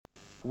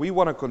we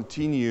want to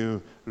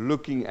continue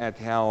looking at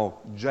how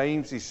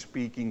James is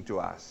speaking to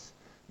us.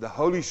 The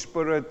Holy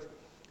Spirit,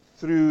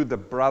 through the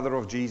brother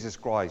of Jesus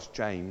Christ,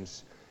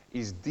 James,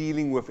 is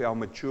dealing with our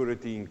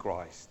maturity in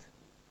Christ.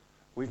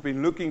 We've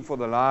been looking for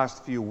the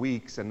last few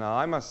weeks, and now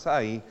I must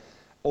say,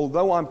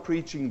 although I'm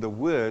preaching the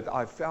Word,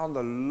 I found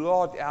a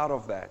lot out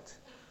of that.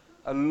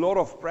 A lot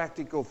of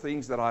practical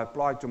things that I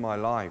applied to my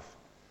life.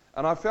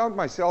 And I found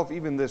myself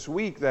even this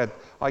week that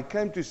I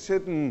came to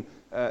certain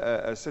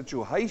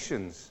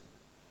situations,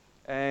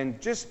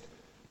 and just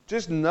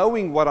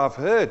knowing what I've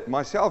heard,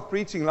 myself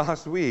preaching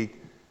last week,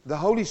 the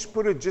Holy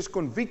Spirit just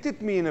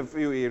convicted me in a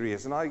few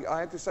areas, and I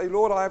had to say,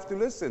 Lord, I have to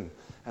listen.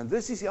 And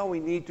this is how we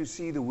need to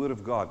see the Word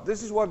of God.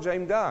 This is what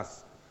James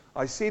does.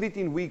 I said it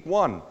in week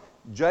 1.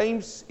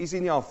 James is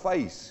in our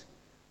face.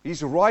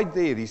 He's right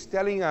there. He's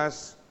telling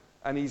us,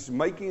 and he's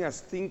making us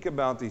think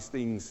about these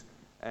things,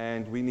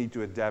 and we need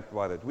to adapt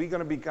by that. We're going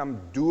to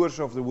become doers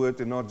of the Word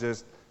and not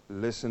just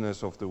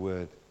listeners of the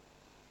Word.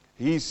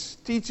 He's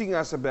teaching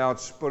us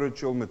about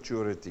spiritual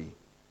maturity.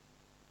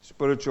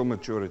 Spiritual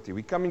maturity.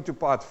 We're coming to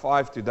part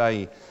 5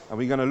 today, and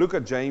we're going to look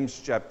at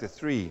James chapter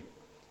 3.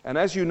 And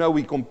as you know,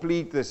 we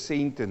complete the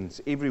sentence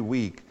every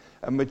week.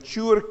 A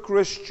mature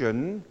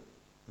Christian,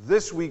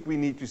 this week we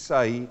need to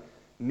say,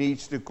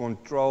 needs to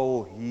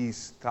control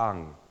his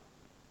tongue.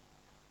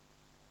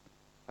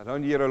 I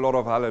don't hear a lot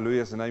of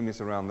hallelujahs and amens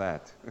around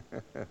that.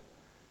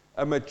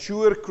 A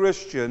mature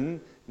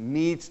Christian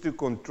needs to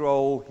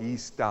control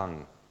his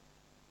tongue.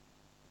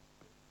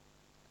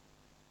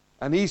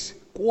 And he's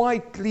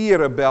quite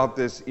clear about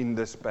this in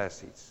this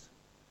passage.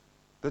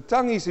 The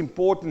tongue is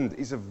important,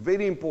 is a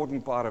very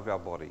important part of our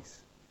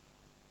bodies.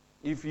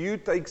 If you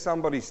take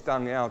somebody's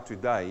tongue out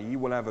today, he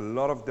will have a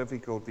lot of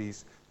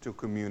difficulties to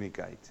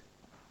communicate.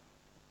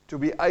 To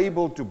be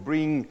able to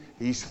bring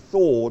his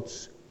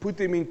thoughts, put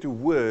them into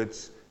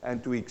words,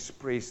 and to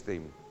express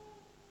them.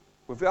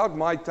 Without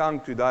my tongue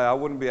today, I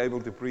wouldn't be able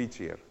to preach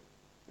here.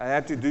 I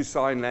had to do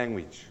sign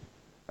language,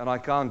 and I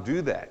can't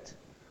do that.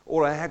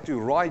 Or I had to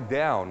write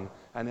down,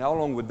 and how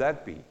long would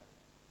that be?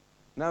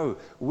 No,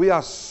 we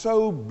are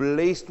so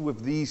blessed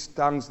with these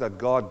tongues that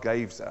God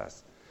gives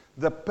us.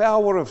 The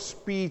power of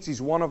speech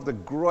is one of the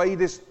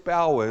greatest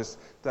powers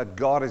that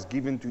God has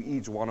given to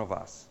each one of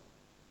us.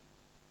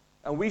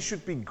 And we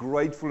should be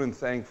grateful and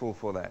thankful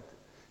for that.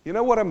 You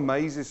know what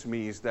amazes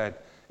me is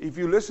that if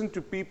you listen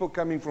to people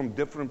coming from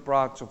different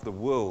parts of the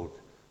world,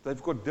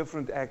 they've got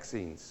different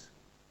accents.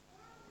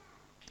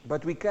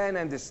 But we can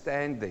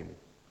understand them.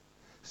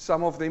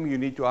 Some of them you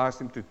need to ask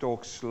them to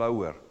talk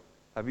slower.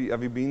 Have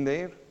you been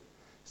there?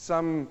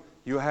 Some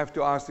you have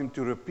to ask them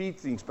to repeat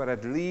things, but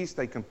at least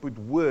they can put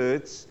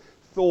words,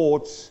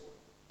 thoughts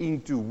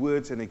into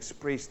words and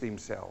express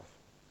themselves.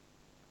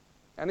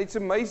 And it's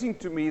amazing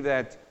to me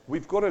that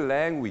we've got a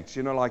language,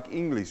 like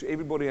English.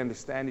 Everybody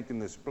understands it in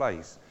this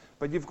place.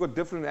 But you've got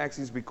different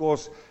accents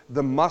because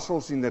the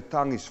muscles in the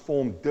tongue is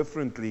formed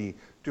differently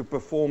to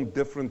perform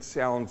different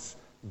sounds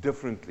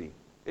differently.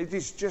 It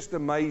is just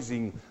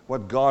amazing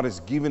what God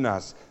has given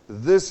us.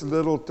 This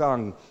little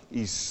tongue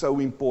is so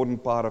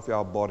important part of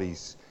our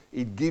bodies.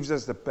 It gives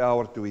us the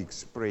power to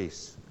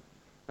express.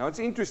 Now it's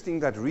interesting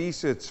that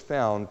research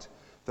found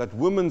that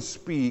women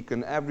speak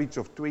an average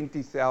of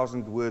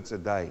 20,000 words a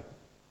day.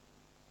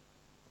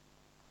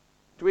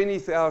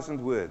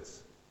 20,000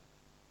 words.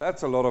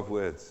 That's a lot of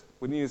words.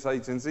 Wouldn't you say,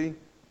 Cincy?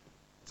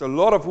 It's a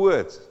lot of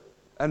words.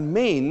 And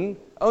men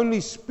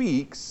only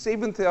speak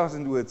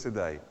 7,000 words a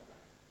day.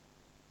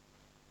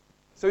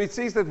 So it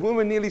says that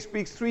woman nearly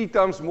speaks 3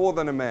 times more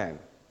than a man.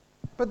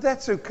 But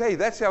that's okay.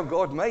 That's how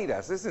God made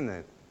us, isn't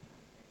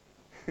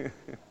it?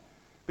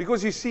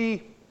 Because you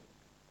see,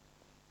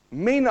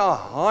 men are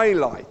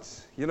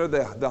highlights.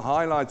 The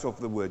highlights of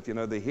the word.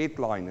 The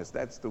headliners.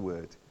 That's the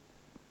word.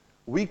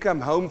 We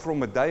come home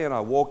from a day and I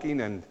walk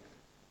in and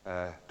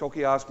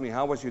Toki asks me,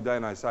 how was your day?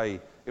 And I say,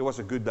 it was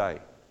a good day.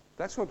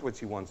 That's not what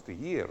she wants to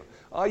hear.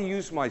 I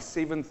use my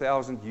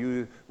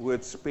 7,000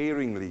 words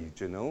sparingly,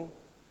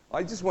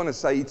 I just want to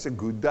say it's a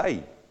good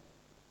day.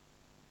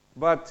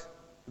 But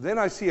then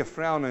I see a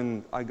frown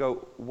and I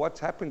go, what's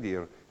happened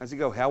here? And she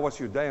goes, how was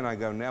your day? And I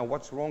go, now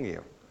what's wrong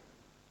here?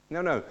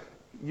 No.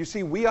 You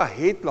see, we are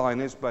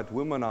headliners, but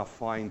women are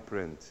fine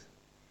print.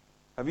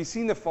 Have you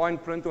seen the fine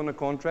print on a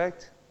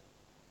contract?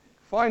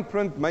 Fine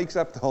print makes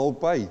up the whole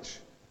page.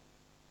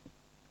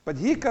 But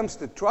here comes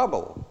the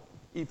trouble.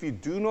 If you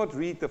do not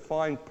read the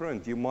fine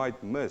print, you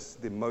might miss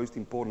the most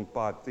important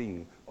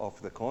thing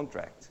of the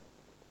contract.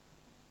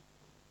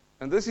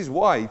 And this is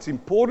why it's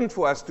important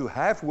for us to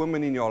have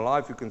women in your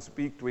life who can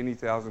speak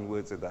 20,000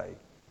 words a day.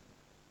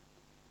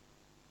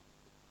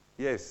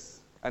 Yes,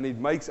 and it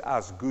makes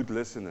us good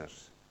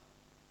listeners.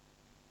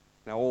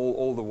 Now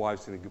all the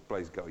wives in a good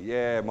place go,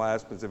 yeah, my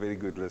husband's a very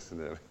good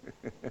listener.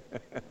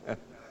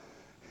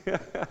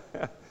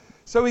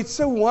 So it's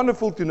so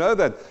wonderful to know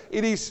that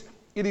it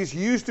is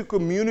used to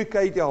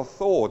communicate our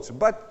thoughts.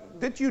 But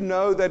did you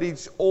know that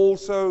it's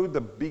also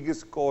the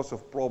biggest cause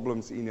of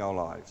problems in our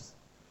lives?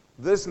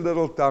 This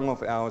little tongue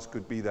of ours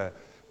could be the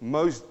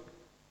most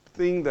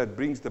thing that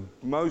brings the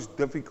most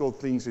difficult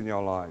things in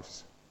your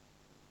lives.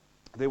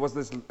 There was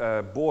this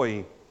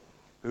boy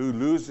who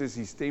loses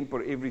his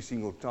temper every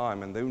single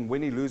time, and then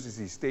when he loses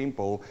his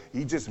temper,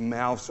 he just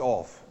mouths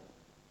off.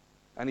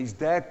 And his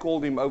dad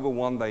called him over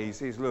one day. He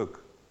says,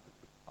 look,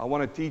 I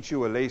want to teach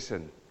you a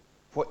lesson.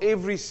 For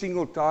every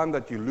single time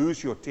that you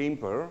lose your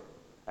temper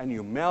and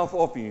you mouth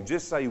off and you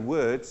just say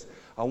words,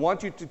 I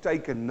want you to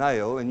take a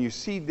nail, and you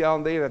see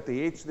down there at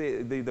the edge,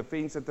 the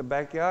fence at the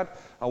backyard,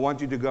 I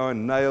want you to go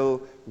and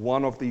nail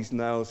one of these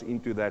nails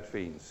into that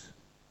fence.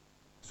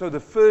 So the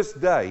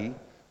first day,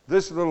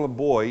 this little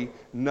boy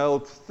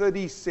nailed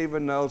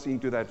 37 nails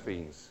into that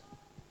fence.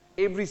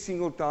 Every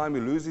single time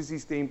he loses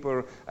his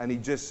temper and he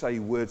just say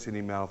words in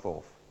his mouth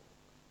off.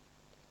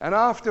 And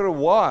after a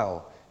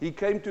while, he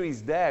came to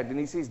his dad and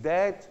he says,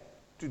 Dad,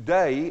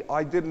 today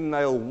I didn't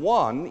nail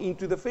one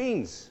into the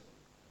fence.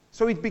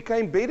 So it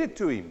became better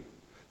to him.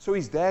 So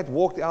his dad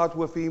walked out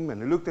with him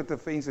and he looked at the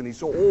fence and he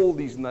saw all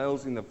these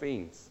nails in the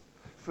fence.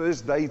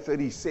 First day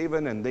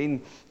 37, and then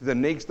the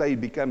next day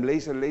it became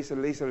lesser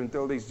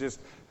until there's just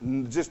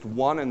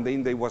one, and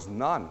then there was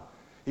none.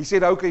 He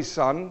said, okay,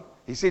 son.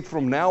 He said,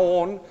 from now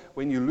on,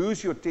 when you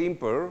lose your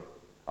temper,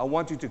 I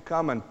want you to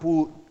come and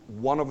pull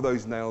one of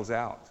those nails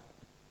out.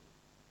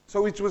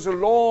 So it was a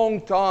long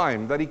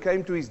time that he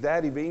came to his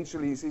dad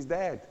eventually. He says,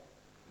 Dad,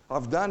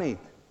 I've done it.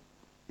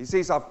 He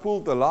says, I've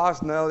pulled the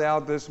last nail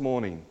out this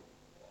morning.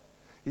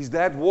 His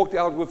dad walked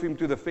out with him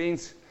to the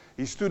fence.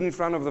 He stood in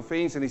front of the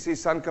fence and he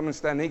says, son, come and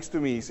stand next to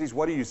me. He says,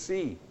 what do you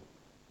see?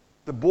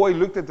 The boy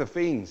looked at the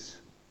fence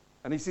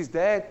and he says,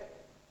 Dad,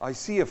 I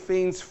see a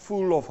fence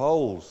full of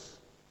holes.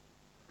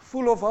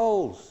 Full of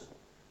holes.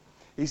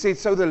 He said,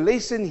 so the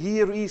lesson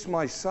here is,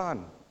 my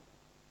son,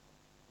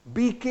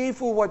 be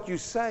careful what you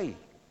say.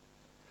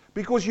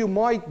 Because you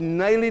might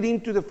nail it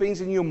into the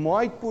fence and you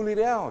might pull it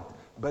out,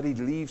 but it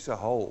leaves a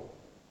hole.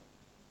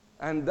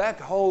 And that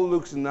hole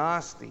looks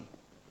nasty.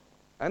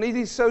 And it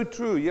is so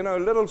true, a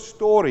little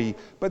story,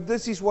 but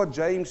this is what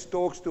James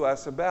talks to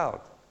us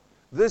about.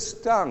 This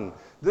tongue,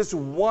 this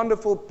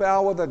wonderful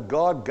power that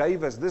God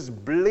gave us, this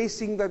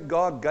blessing that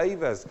God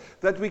gave us,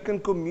 that we can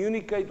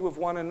communicate with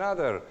one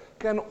another,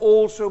 can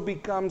also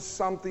become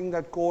something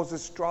that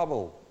causes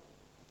trouble,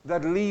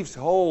 that leaves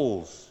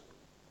holes,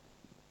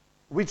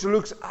 which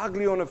looks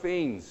ugly on a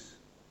fence.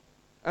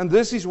 And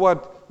this is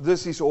what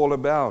this is all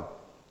about.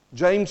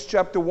 James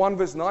chapter 1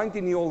 verse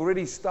 19, he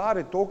already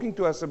started talking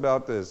to us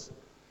about this.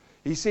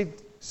 He said,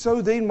 so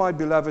then, my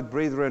beloved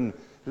brethren,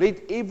 let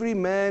every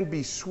man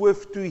be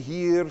swift to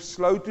hear,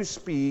 slow to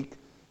speak,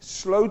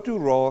 slow to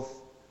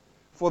wrath,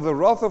 for the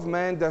wrath of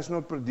man does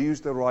not produce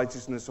the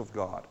righteousness of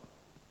God.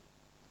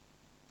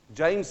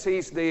 James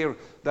says there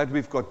that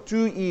we've got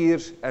 2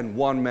 ears and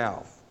 1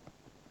 mouth.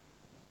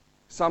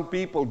 Some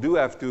people do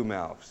have 2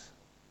 mouths.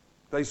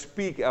 They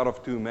speak out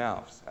of 2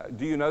 mouths.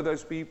 Do you know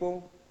those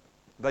people?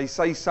 They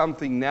say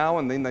something now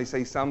and then they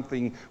say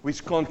something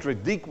which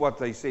contradict what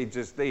they said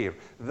just there.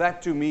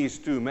 That to me is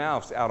 2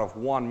 mouths out of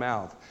 1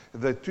 mouth.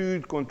 The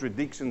 2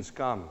 contradictions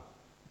come.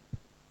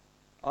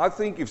 I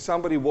think if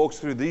somebody walks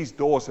through these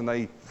doors and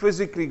they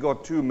physically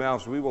got 2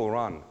 mouths, we will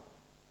run.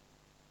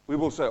 We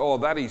will say, oh,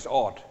 that is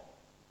odd.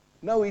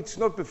 No, it's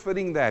not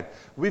befitting that.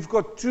 We've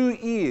got 2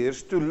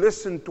 ears to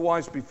listen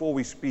twice before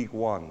we speak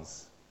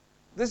once.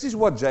 This is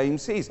what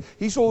James says.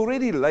 He's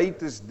already laid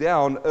this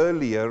down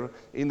earlier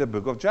in the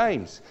book of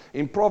James.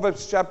 In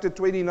Proverbs chapter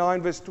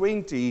 29 verse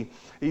 20,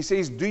 he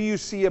says, do you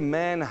see a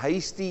man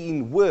hasty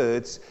in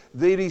words?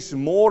 There is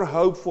more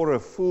hope for a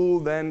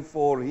fool than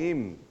for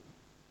him.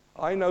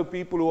 I know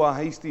people who are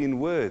hasty in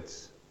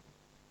words.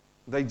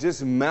 They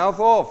just mouth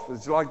off.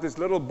 It's like this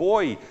little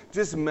boy,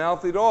 just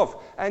mouth it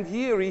off. And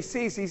here he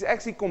says, he's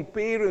actually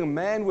comparing a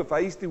man with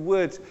hasty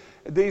words.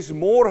 There's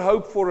more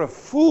hope for a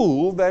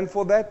fool than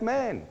for that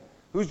man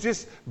who's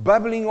just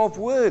babbling off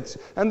words.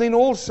 And then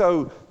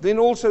also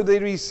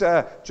there is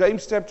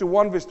James chapter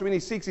 1 verse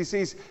 26. He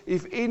says,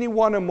 if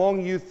anyone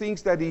among you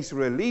thinks that he's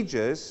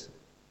religious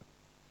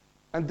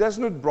and does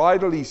not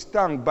bridle his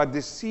tongue but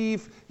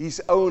deceive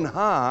his own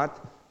heart,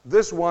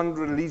 this one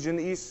religion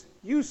is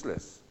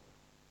useless.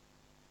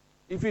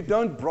 If you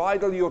don't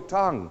bridle your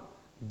tongue,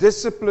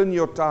 discipline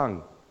your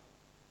tongue.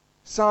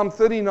 Psalm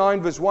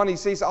 39 verse 1, he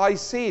says, I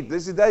said,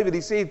 this is David,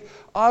 he said,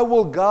 I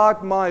will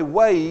guard my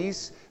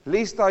ways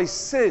lest I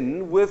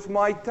sin with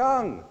my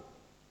tongue.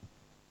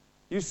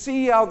 You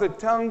see how the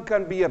tongue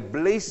can be a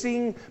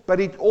blessing,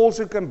 but it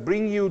also can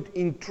bring you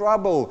in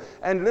trouble.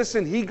 And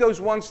listen, he goes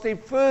one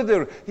step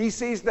further. He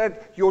says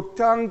that your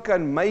tongue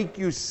can make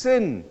you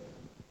sin.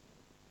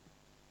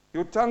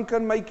 Your tongue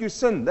can make you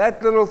sin.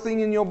 That little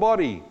thing in your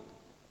body.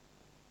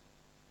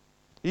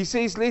 He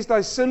says, lest I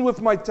sin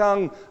with my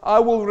tongue, I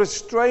will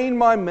restrain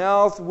my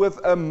mouth with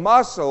a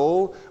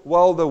muscle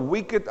while the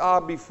wicked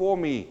are before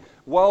me.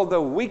 While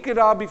the wicked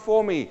are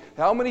before me.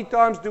 How many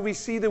times do we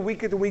see the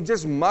wicked and we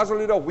just muzzle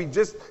it off? We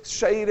just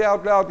say it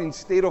out loud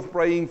instead of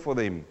praying for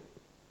them.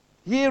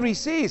 Here he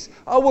says,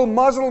 I will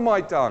muzzle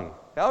my tongue.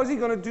 How is he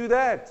going to do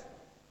that?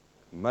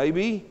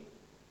 Maybe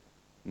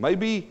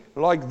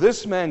like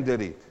this man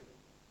did it.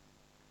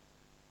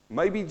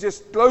 maybe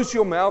just close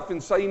your mouth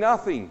and say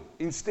nothing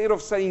instead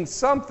of saying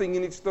something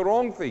and it's the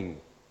wrong thing.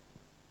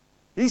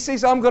 He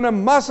says, I'm going to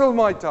muzzle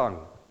my tongue.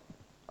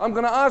 I'm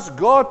going to ask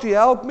God to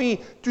help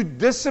me to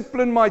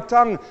discipline my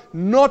tongue,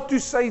 not to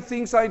say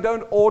things I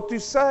don't ought to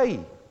say.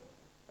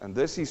 And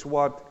this is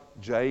what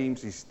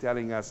James is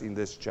telling us in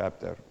this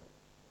chapter.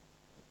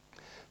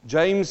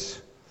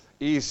 James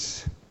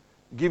is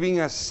giving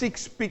us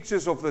 6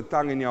 pictures of the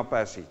tongue in our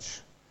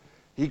passage.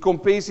 He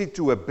compares it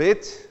to a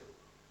bed,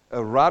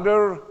 a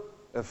rudder,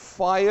 a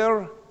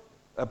fire,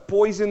 a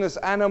poisonous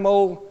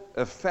animal,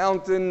 a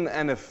fountain,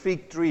 and a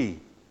fig tree.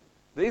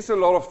 There's a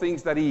lot of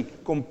things that he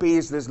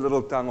compares this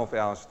little tongue of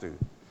ours to.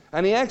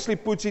 And he actually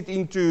puts it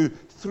into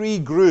 3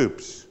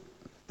 groups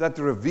that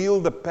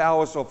reveal the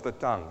powers of the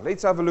tongue.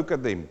 Let's have a look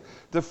at them.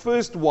 The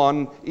first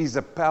one is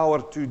the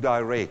power to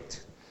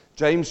direct.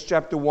 James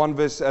chapter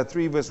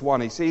 3 verse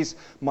 1, he says,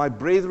 My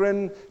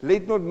brethren,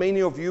 let not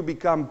many of you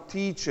become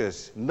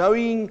teachers,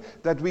 knowing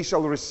that we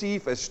shall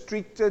receive a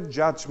stricter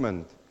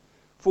judgment.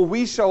 For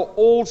we shall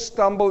all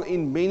stumble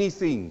in many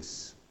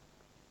things.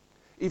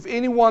 If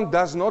anyone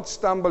does not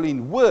stumble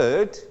in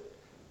word,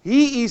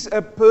 he is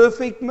a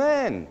perfect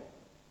man.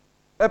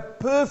 A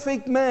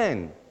perfect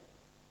man.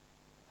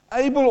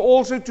 Able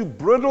also to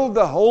bridle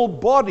the whole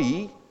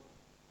body.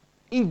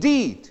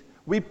 Indeed,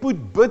 we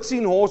put bits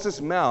in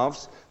horses'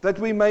 mouths that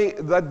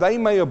they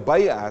may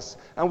obey us,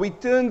 and we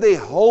turn their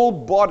whole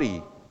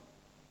body.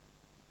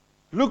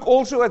 Look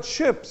also at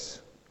ships.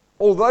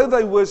 Although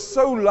they were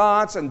so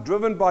large and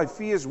driven by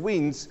fierce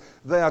winds,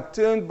 they are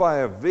turned by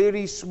a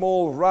very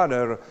small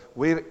rudder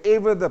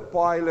wherever the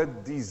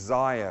pilot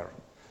desire.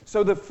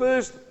 So the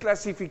first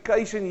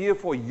classification here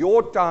for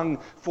your tongue,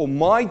 for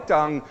my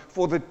tongue,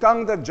 for the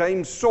tongue that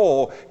James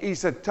saw,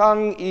 is a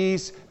tongue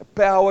is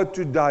power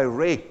to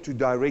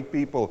direct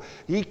people.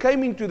 He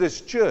came into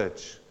this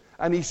church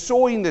and he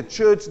saw in the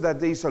church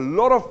that there's a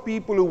lot of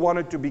people who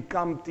wanted to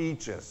become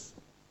teachers.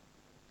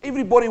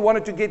 Everybody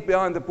wanted to get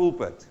behind the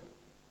pulpit.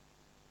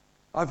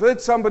 I've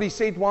heard somebody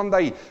said one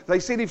day, they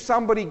said if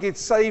somebody gets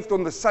saved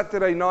on the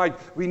Saturday night,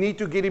 we need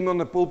to get him on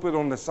the pulpit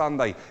on the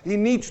Sunday. He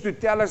needs to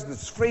tell us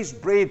this fresh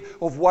bread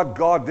of what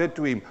God did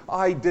to him.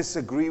 I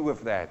disagree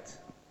with that.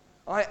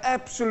 I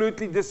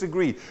absolutely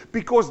disagree.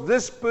 Because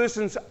this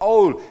person's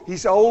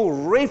his whole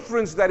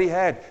reference that he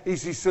had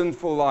is his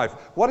sinful life.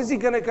 What is he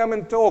going to come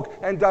and talk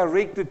and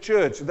direct the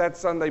church that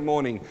Sunday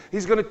morning?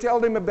 He's going to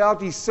tell them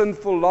about his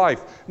sinful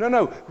life.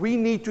 No, we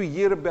need to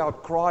hear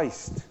about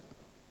Christ.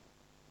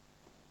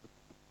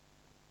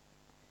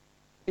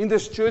 In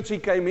this church he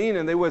came in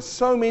and there were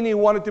so many who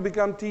wanted to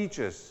become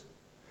teachers.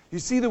 You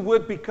see, the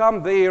word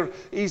become there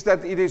is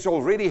that it has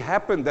already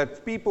happened,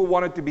 that people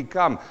wanted to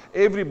become.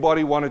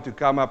 Everybody wanted to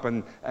come up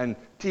and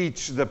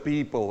teach the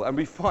people. And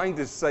we find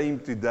the same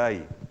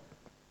today.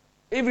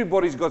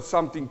 Everybody's got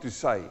something to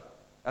say.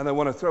 And they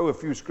want to throw a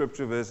few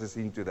scripture verses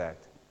into that.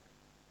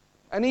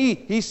 And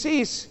he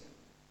says,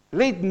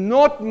 let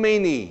not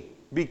many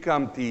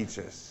become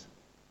teachers.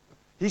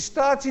 He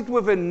starts it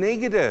with a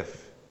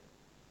negative.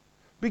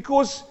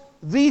 Because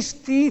these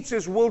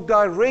teachers will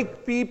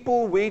direct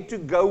people where to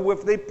go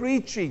with their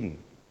preaching.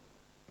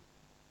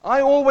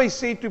 I always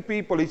say to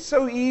people, it's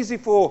so easy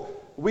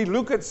we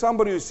look at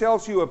somebody who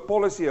sells you a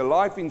policy, a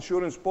life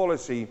insurance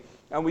policy,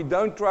 and we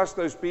don't trust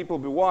those people.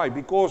 Why?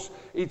 Because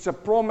it's a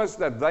promise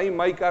that they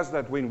make us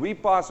that when we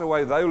pass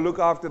away, they'll look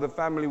after the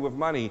family with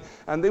money.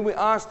 And then we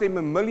ask them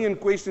a million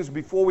questions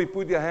before we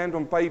put their hand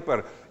on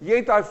paper.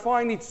 Yet I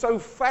find it so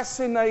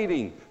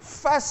fascinating,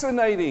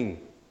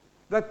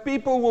 that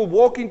people will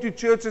walk into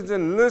churches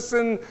and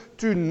listen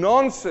to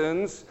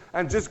nonsense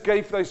and just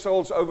give their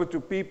souls over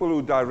to people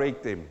who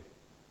direct them.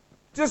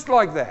 Just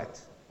like that.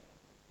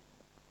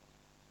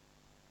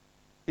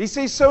 He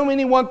says, so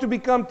many want to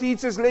become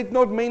teachers, let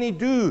not many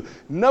do.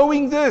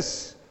 Knowing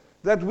this,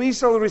 that we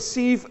shall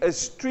receive a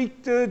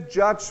stricter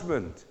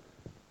judgment.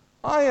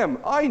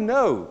 I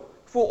know,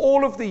 for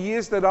all of the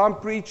years that I'm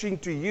preaching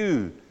to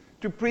you,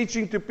 to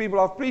preaching to people,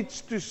 I've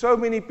preached to so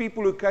many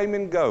people who came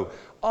and go.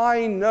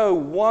 I know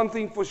one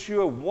thing for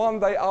sure, one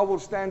day I will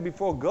stand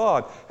before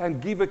God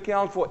and give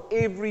account for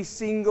every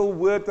single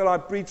word that I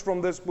preach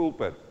from this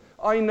pulpit.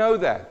 I know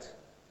that.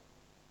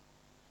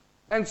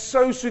 And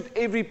so should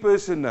every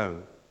person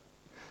know.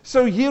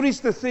 So here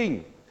is the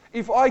thing.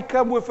 If I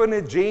come with an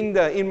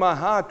agenda in my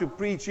heart to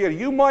preach here,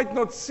 you might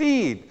not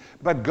see it,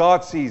 but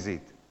God sees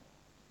it.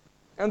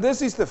 And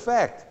this is the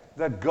fact,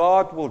 that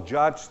God will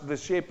judge the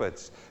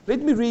shepherds.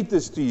 Let me read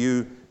this to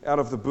you out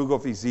of the book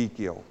of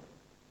Ezekiel.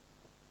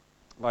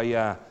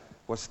 I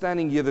was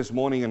standing here this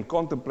morning and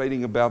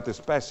contemplating about this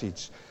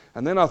passage.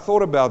 And then I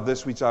thought about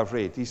this which I've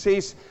read. He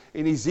says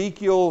in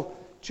Ezekiel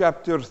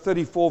chapter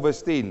 34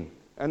 verse 10.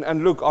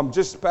 And look, I'm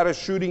just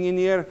parachuting in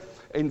here.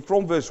 And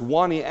from verse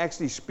 1 he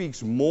actually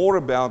speaks more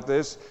about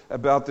this.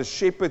 About the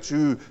shepherds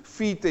who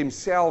feed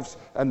themselves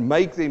and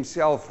make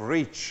themselves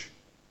rich.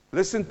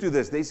 Listen to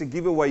this. There's a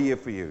giveaway here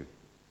for you.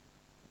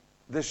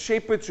 The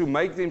shepherds who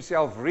make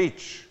themselves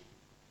rich.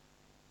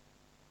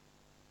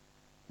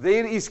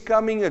 There is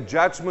coming a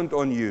judgment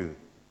on you.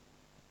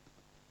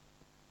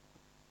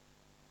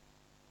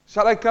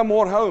 Shall I come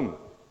more home?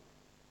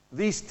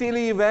 These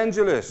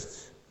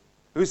televangelists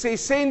who say,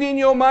 send in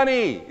your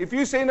money. If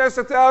you send us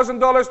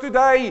 $1,000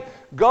 today,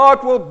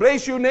 God will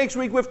bless you next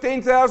week with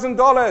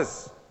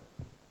 $10,000.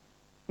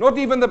 Not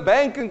even the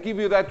bank can give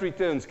you that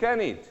returns, can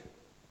it?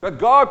 But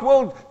God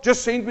will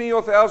just send me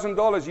your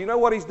 $1,000. You know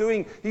what He's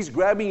doing? He's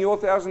grabbing your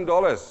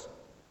 $1,000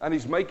 and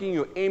He's making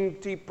you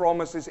empty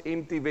promises,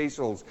 empty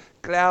vessels,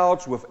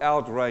 clouds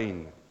without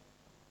rain.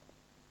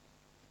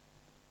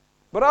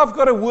 But I've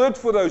got a word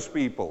for those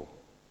people.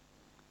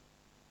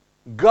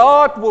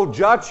 God will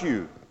judge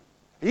you.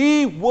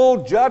 He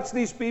will judge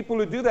these people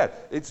who do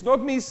that. It's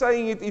not me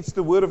saying it, it's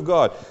the word of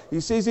God. He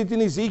says it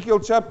in Ezekiel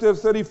chapter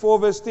 34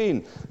 verse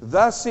 10.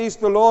 Thus says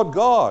the Lord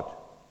God,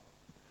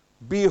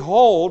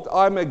 behold,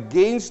 I'm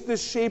against the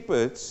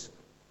shepherds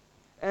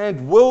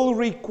and will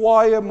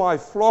require my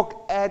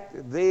flock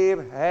at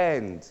their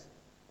hand.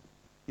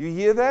 You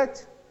hear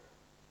that?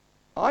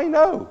 I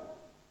know,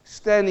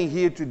 standing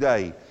here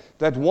today,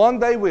 that one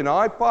day when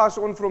I pass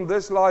on from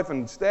this life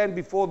and stand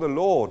before the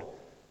Lord,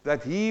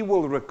 that He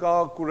will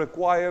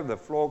require the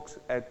flocks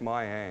at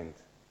my hand.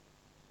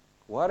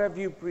 What have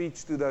you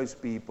preached to those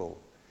people?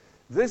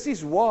 This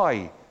is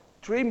why,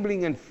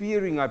 trembling and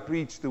fearing, I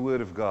preach the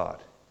Word of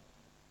God.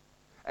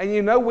 And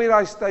you know where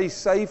I stay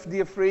safe,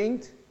 dear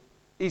friend?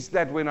 Is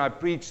that when I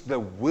preach the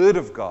Word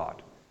of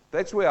God.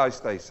 That's where I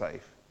stay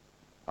safe.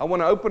 I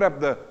want to open up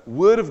the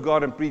Word of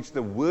God and preach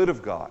the Word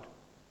of God.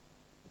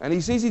 And He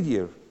says it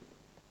here.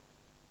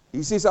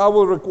 He says, I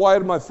will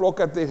require my flock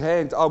at their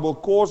hand. I will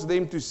cause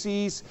them to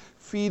cease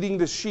feeding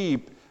the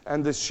sheep,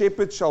 and the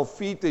shepherds shall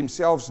feed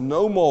themselves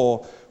no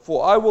more.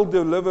 For I will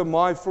deliver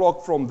my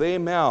flock from their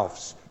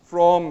mouths,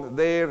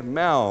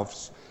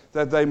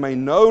 that they may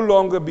no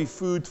longer be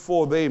food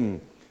for them.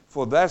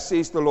 For thus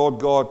says the Lord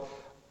God,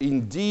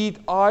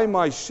 indeed I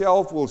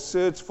myself will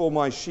search for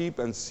my sheep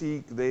and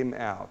seek them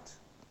out.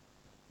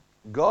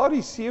 God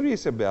is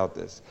serious about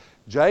this.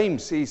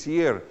 James says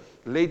here,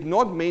 let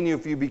not many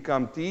of you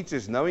become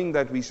teachers, knowing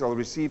that we shall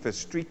receive a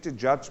stricter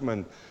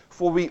judgment.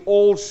 For we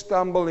all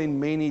stumble in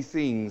many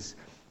things.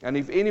 And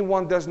if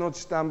anyone does not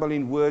stumble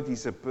in word,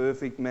 he's a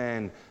perfect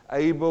man,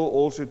 able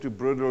also to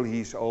bridle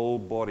his whole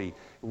body.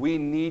 We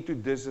need to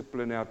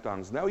discipline our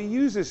tongues. Now he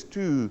uses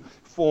two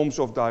forms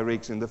of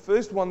direction. The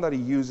first one that he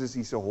uses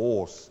is a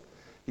horse.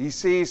 He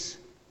says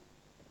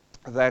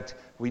that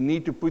we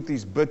need to put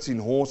these bits in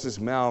horses'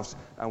 mouths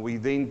and we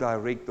then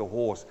direct the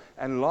horse.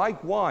 And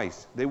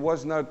likewise, there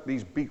was not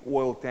these big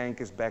oil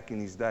tankers back in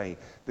his day.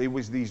 There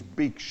was these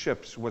big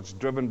ships which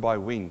driven by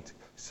wind,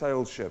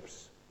 sail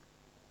ships.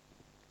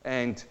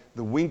 And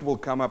the wind will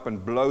come up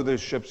and blow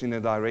those ships in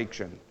a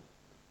direction.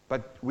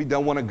 But we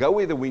don't want to go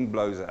where the wind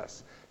blows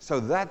us. So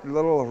that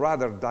little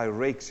rudder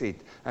directs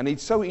it. And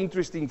it's so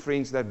interesting,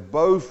 friends, that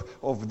both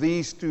of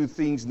these two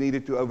things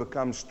needed to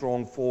overcome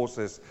strong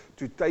forces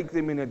to take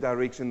them in a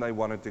direction they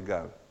wanted to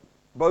go.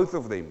 Both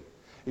of them.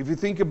 If you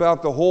think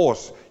about the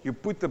horse, you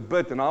put the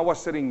bit, and I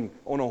was sitting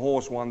on a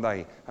horse one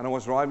day, and I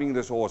was riding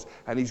this horse,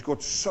 and he's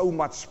got so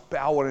much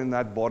power in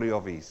that body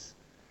of his.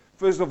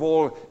 First of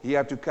all, he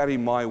had to carry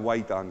my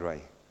weight,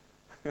 Andre.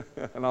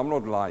 And I'm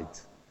not light.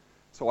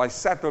 So I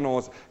sat on a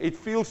horse. It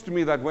feels to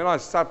me that when I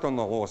sat on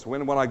the horse,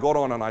 when I got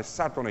on and I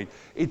sat on it,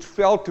 it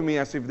felt to me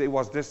as if there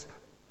was this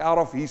out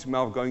of his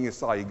mouth going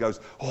aside. He goes,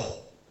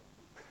 oh.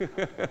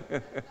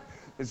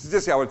 It's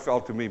just how it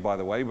felt to me, by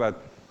the way.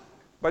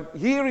 But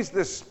here is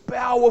this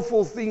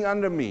powerful thing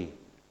under me.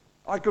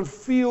 I can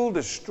feel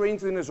the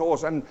strength in his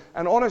horse. And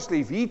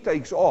honestly, if he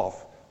takes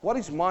off, what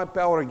is my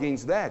power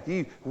against that?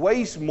 He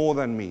weighs more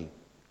than me.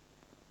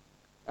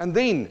 And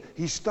then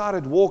he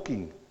started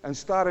walking and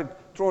started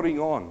trotting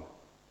on.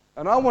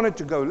 And I wanted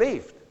to go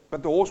left,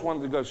 but the horse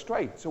wanted to go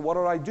straight. So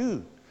what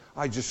do?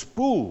 I just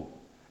pull.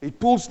 It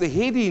pulls the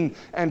head in,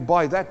 and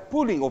by that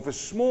pulling of a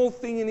small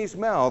thing in his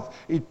mouth,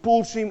 it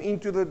pulls him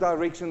into the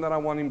direction that I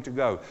want him to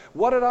go.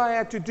 What did I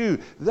have to do?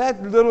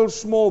 That little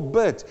small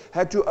bit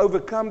had to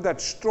overcome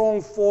that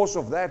strong force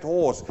of that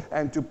horse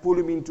and to pull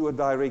him into a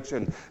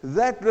direction.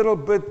 That little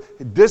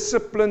bit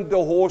disciplined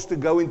the horse to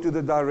go into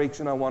the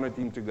direction I wanted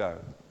him to go.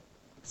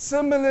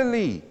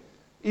 Similarly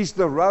is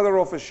the rudder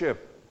of a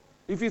ship.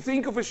 If you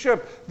think of a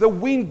ship, the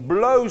wind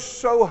blows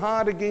so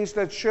hard against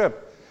that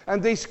ship,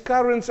 and there's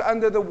currents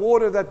under the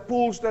water that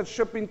pulls that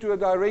ship into a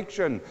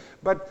direction.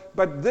 But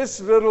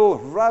this little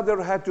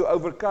rudder had to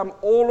overcome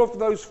all of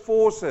those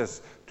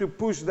forces to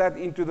push that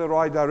into the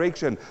right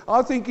direction.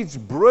 I think it's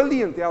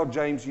brilliant how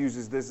James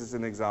uses this as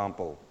an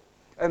example.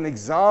 An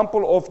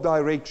example of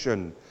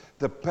direction,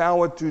 the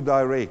power to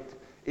direct.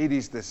 It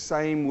is the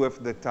same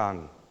with the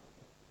tongue.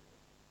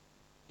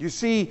 You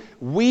see,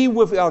 we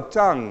with our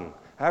tongue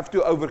have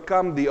to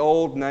overcome the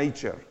old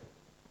nature.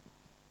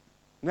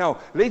 Now,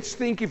 let's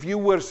think if you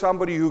were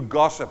somebody who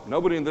gossiped.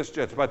 Nobody in this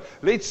church, but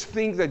let's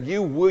think that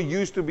you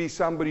used to be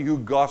somebody who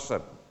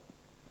gossiped.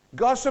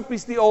 Gossip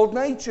is the old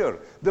nature.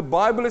 The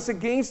Bible is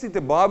against it.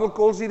 The Bible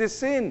calls it a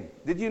sin.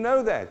 Did you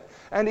know that?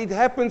 And it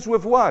happens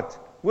with what?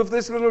 With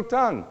this little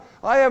tongue.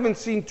 I haven't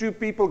seen two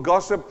people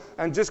gossip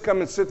and just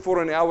come and sit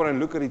for an hour and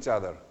look at each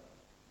other.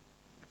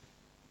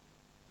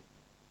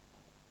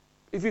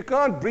 If you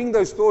can't bring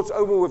those thoughts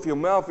over with your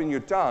mouth and your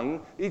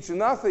tongue, it's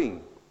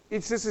nothing.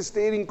 It's just a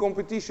staring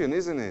competition,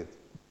 isn't it?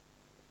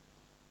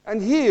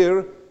 And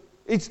here,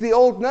 it's the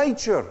old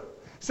nature.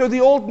 So the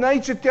old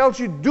nature tells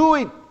you, do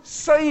it,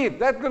 say it.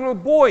 That little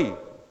boy,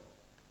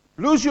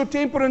 lose your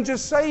temper and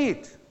just say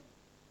it.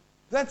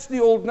 That's the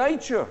old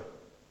nature.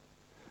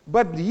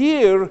 But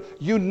here,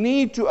 you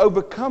need to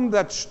overcome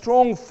that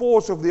strong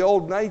force of the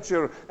old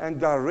nature and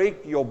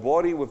direct your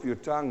body with your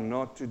tongue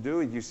not to do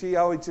it. You see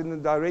how it's in the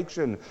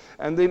direction.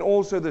 And then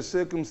also the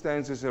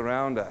circumstances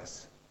around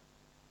us.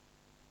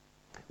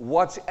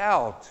 Watch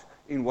out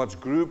in what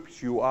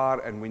groups you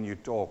are and when you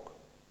talk.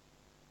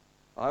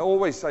 I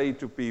always say it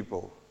to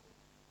people.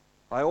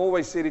 I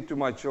always said it to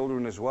my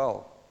children as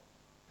well.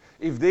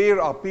 If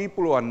there are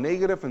people who are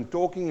negative and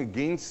talking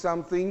against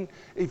something,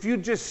 if you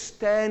just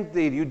stand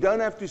there, you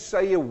don't have to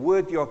say a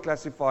word, you are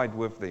classified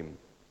with them.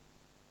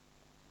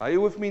 Are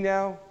you with me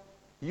now?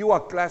 You are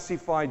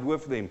classified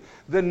with them.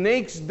 The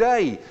next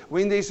day,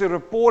 when there's a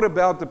report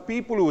about the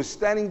people who are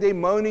standing there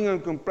moaning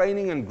and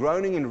complaining and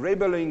groaning and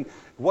rebelling,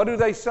 what do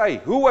they say?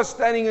 Who was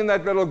standing in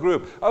that little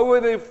group? Oh,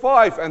 were there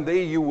 5? And there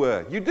you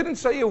were. You didn't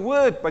say a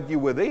word, but you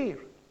were there.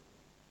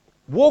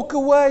 Walk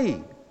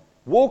away.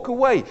 Walk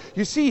away.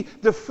 You see,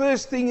 the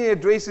first thing he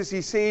addresses,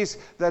 he says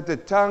that the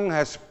tongue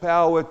has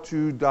power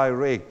to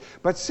direct.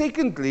 But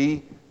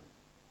secondly,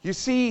 you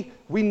see,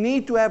 we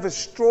need to have a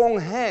strong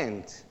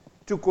hand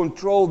to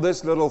control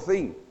this little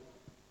thing.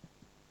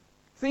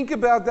 Think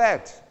about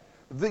that.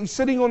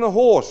 Sitting on a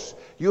horse,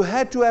 you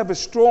had to have a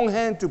strong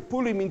hand to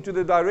pull him into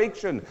the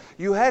direction.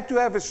 You had to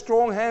have a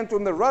strong hand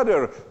on the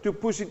rudder to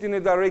push it in a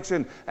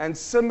direction. And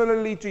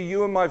similarly to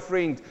you and my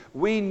friend,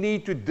 we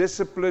need to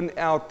discipline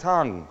our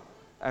tongue.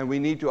 And we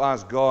need to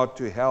ask God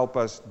to help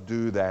us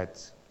do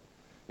that.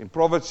 In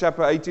Proverbs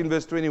chapter 18,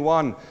 verse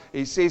 21,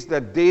 it says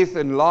that death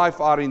and life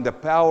are in the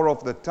power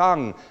of the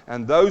tongue,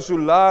 and those who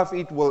love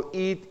it will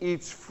eat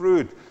its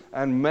fruit.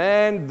 And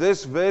man,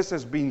 this verse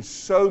has been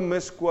so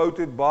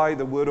misquoted by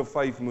the Word of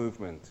Faith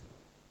movement.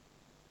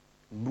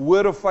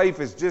 Word of Faith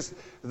is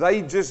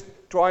just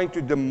trying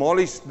to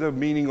demolish the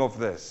meaning of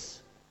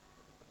this.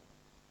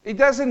 It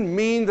doesn't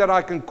mean that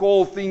I can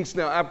call things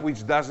now up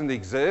which doesn't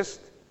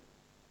exist.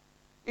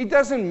 It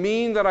doesn't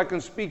mean that I can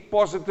speak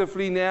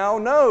positively now.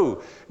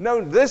 No,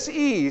 this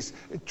is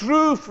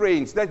true,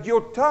 friends, that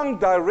your tongue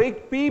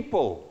direct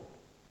people.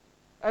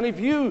 And if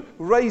you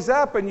raise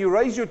up and you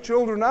raise your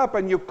children up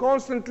and you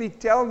constantly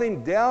tell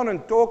them down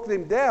and talk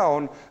them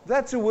down,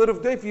 that's a word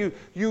of death.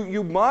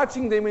 You're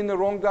marching them in the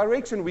wrong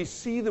direction. We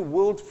see the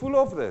world full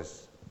of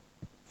this.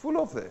 Full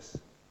of this.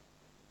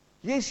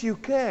 Yes, you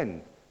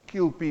can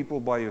kill people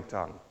by your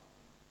tongue.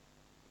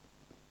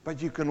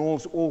 But you can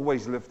also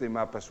always lift them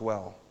up as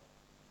well.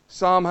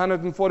 Psalm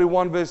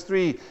 141 verse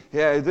 3,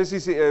 this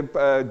is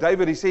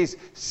David, he says,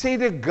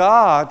 set a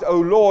guard, O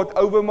Lord,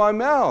 over my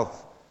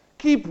mouth.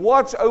 Keep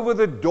watch over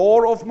the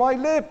door of my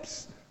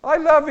lips. I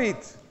love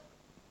it.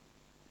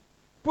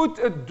 Put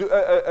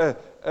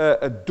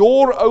a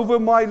door over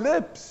my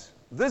lips.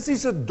 This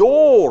is a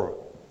door.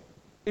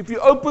 If you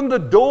open the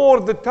door,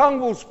 the tongue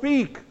will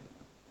speak.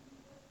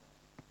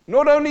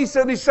 Not only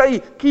does he say,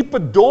 keep a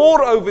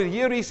door over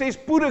here, he says,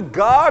 put a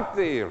guard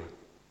there.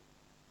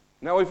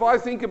 Now, if I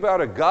think about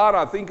a guard,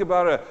 I think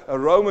about a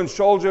Roman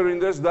soldier in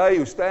this day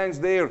who stands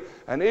there,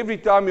 and every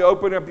time you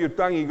open up your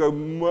tongue, you go,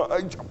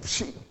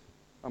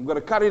 I'm going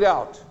to cut it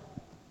out.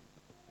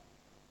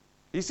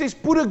 He says,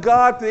 put a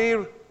guard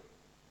there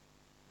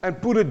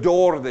and put a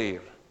door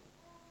there.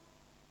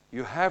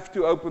 You have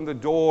to open the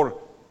door.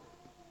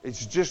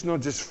 It's just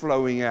not just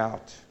flowing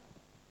out.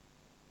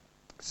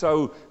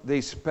 So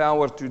there's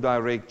power to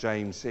direct,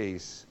 James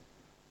says.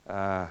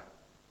 And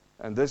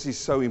this is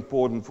so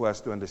important for us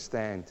to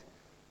understand,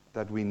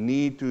 that we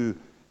need to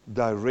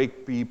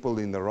direct people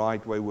in the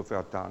right way with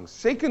our tongues.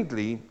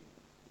 Secondly,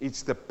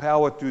 it's the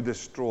power to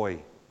destroy.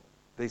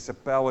 There's a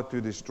power to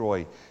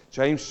destroy.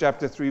 James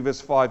chapter 3 verse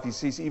 5, he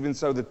says, even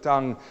so the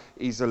tongue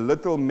is a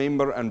little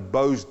member and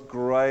boasts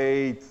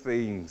great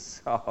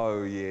things.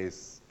 Oh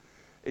yes.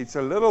 It's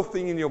a little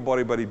thing in your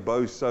body, but it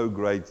boasts so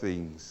great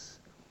things.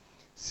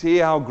 See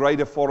how great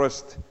a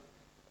forest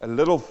a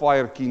little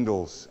fire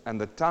kindles,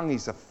 and the tongue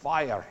is a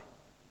fire.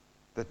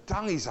 The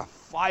tongue is a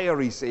fire,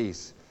 he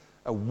says.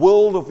 A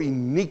world of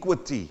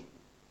iniquity.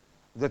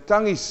 The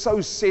tongue is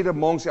so set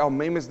amongst our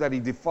members that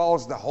it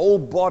defiles the whole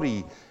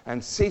body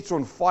and sets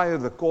on fire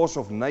the course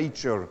of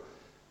nature.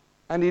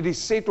 And it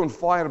is set on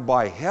fire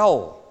by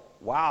hell.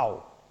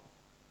 Wow.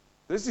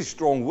 This is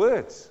strong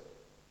words.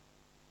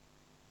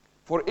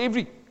 For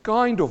every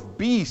kind of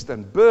beast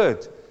and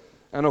bird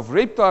and of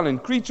reptile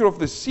and creature of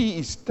the sea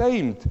is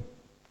tamed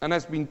and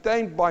has been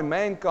tamed by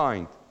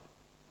mankind.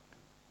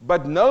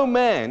 But no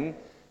man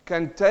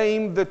can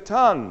tame the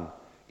tongue.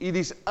 It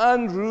is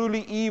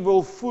unruly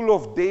evil, full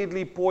of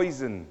deadly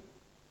poison.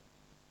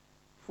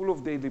 Full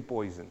of deadly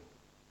poison.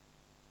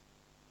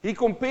 He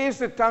compares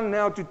the tongue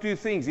now to two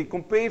things. He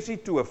compares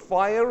it to a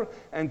fire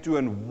and to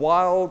a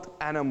wild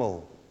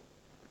animal.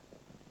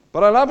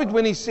 But I love it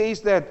when he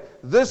says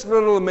that this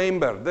little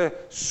member, the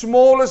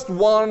smallest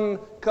one,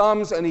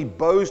 comes and he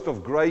boasts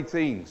of great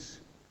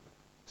things.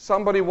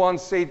 Somebody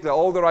once said, the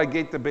older I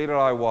get, the better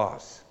I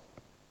was.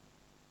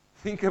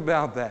 Think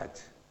about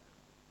that.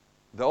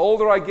 The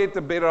older I get,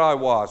 the better I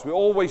was. We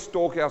always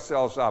talk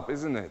ourselves up,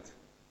 isn't it?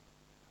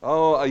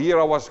 Oh, a year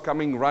I was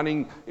coming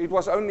running. It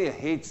was only a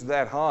hedge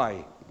that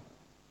high.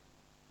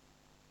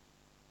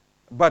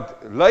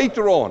 But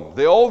later on,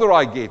 the older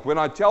I get, when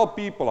I tell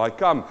people, I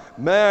come,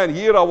 man,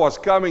 here I was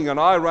coming and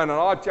I ran, and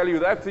I tell you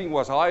that thing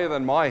was higher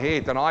than my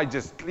head and I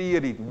just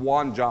cleared it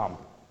one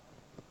jump.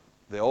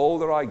 The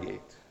older I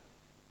get,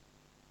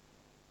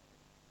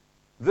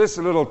 this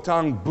little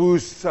tongue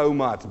boasts so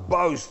much.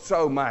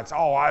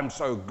 Oh, I'm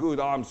so good,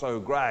 I'm so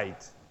great.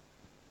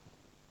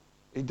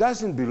 It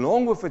doesn't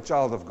belong with a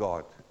child of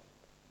God.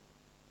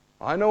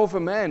 I know of a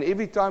man,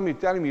 every time you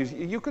tell him,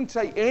 you can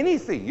say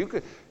anything.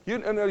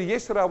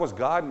 Yesterday I was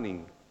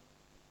gardening,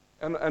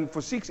 and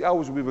for 6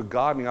 hours we were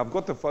gardening. I've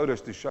got the photos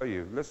to show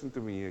you. Listen to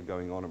me here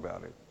going on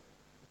about it.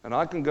 And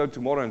I can go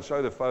tomorrow and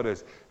show the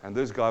photos, and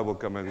this guy will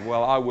come in,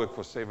 well, I work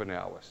for 7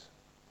 hours.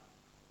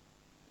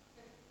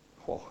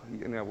 Oh,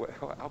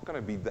 how can I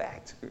be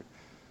that?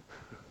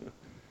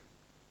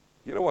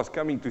 I was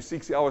coming to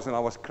 6 hours and I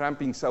was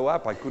cramping so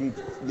up I couldn't,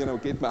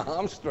 get my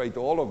arms straight,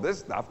 all of this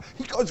stuff.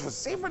 He goes for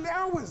 7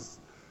 hours.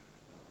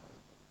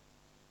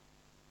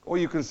 Or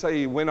you can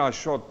say, when I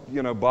shot,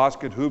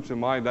 basket hoops in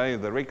my day,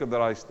 the record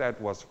that I set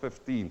was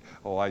 15.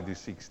 Oh, I do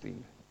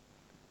 16.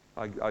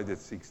 I did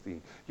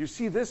 16. You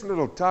see, this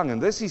little tongue, and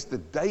this is the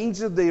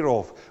danger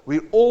thereof.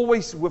 We're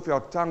always with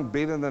our tongue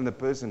better than the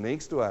person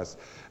next to us.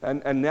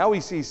 And now we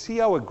see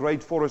how a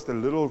great forest a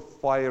little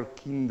fire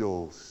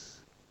kindles.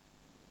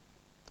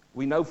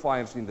 We know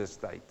fires in this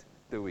state,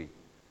 do we?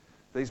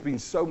 There's been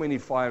so many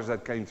fires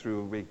that came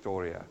through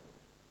Victoria.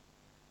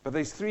 But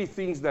there's 3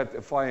 things that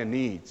a fire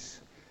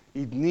needs.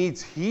 It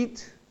needs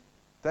heat,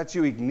 that's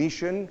your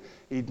ignition.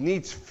 It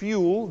needs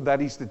fuel,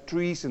 that is the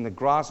trees and the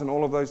grass and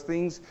all of those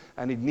things.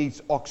 And it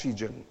needs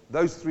oxygen.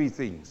 Those 3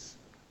 things.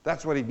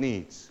 That's what it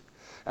needs.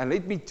 And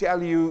let me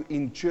tell you,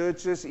 in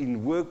churches,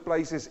 in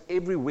workplaces,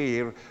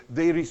 everywhere,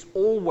 there is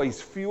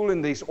always fuel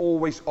and there's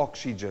always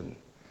oxygen.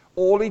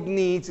 All it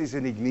needs is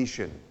an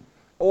ignition.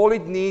 All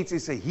it needs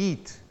is a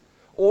heat.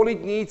 All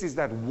it needs is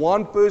that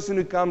one person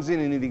who comes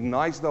in and it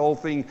ignites the whole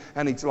thing,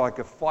 and it's like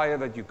a fire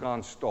that you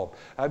can't stop.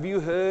 Have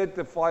you heard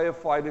the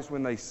firefighters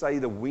when they say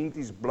the wind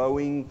is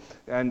blowing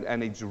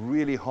and it's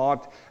really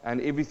hot and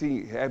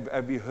everything?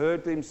 Have you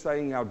heard them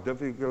saying how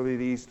difficult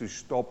it is to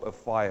stop a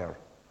fire?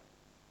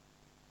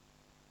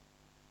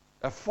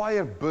 A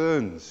fire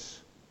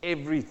burns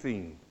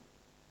everything.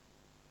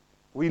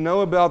 We know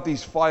about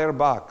these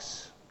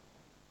firebugs.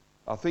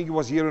 I think it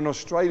was here in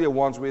Australia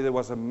once where there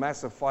was a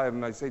massive fire,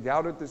 and they said,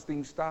 how did this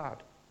thing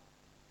start?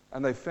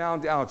 And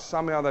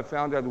somehow they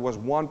found out it was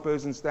one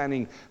person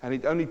standing, and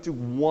it only took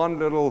one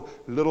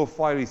little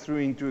fire he threw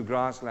into a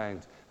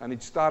grassland. And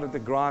it started the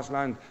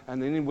grassland,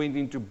 and then it went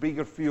into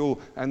bigger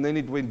fuel, and then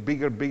it went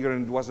bigger,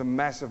 and it was a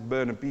massive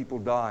burn, and people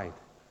died.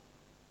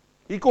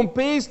 He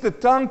compares the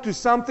tongue to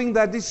something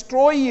that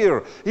destroys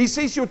you. He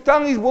says your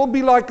tongue will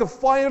be like a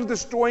fire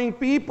destroying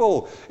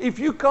people. If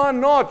you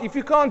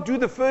can't do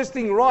the first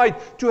thing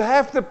right, to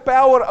have the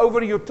power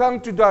over your tongue,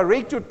 to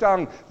direct your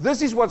tongue,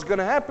 this is what's going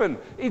to happen.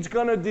 It's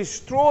going to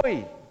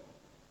destroy.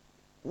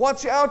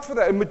 Watch out for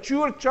that. A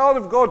mature child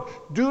of God,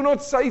 do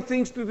not say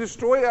things to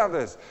destroy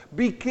others.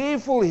 Be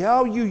careful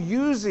how you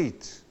use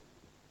it.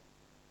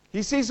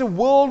 He says a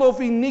world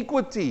of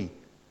iniquity.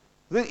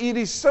 It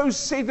is so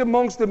set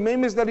amongst the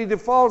members that it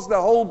defiles the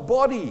whole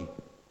body.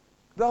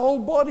 The whole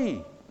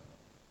body.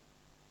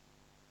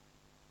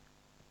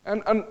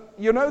 And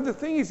the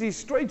thing is, he's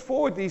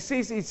straightforward. He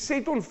says it's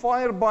set on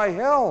fire by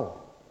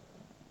hell.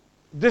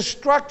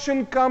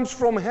 Destruction comes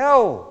from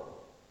hell.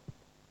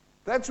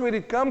 That's where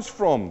it comes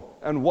from.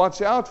 And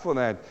watch out for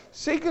that.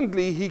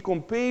 Secondly, he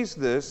compares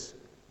this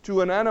to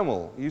an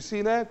animal. You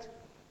see that?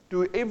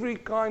 To every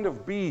kind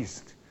of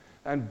beast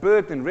and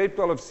bird and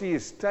reptile of sea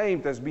is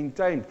tamed, has been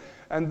tamed.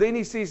 And then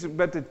he says,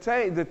 but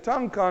the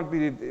tongue can't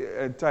be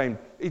tamed.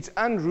 It's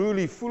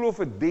unruly, full of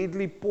a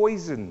deadly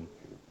poison.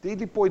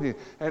 Deadly poison.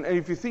 And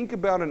if you think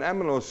about an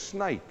animal or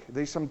snake,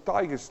 there's some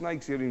tiger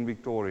snakes here in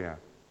Victoria.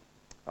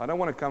 I don't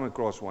want to come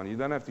across one. You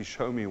don't have to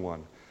show me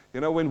one.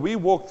 When we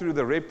walk through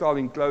the reptile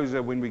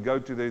enclosure, when we go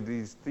to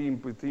these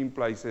theme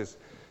places,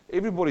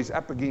 everybody's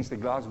up against the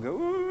glass and go,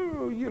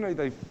 ooh,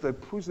 they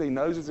push their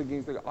noses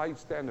against the glass. I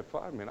stand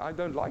apart, man. I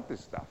don't like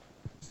this stuff.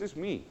 It's just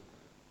me.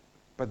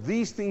 But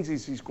these things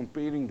he's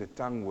comparing the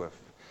tongue with.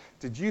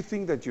 Did you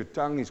think that your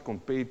tongue is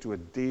compared to a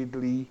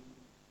deadly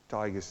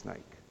tiger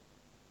snake?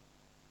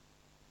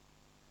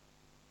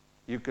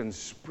 You can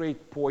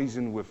spread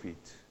poison with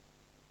it,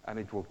 and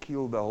it will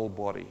kill the whole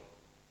body.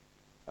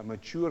 A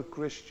mature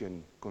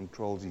Christian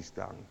controls his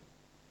tongue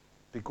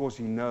because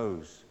he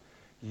knows,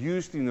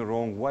 used in the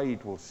wrong way,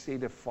 it will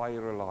set a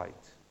fire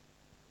alight,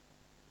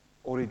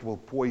 or it will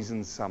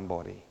poison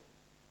somebody.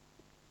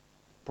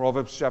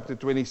 Proverbs chapter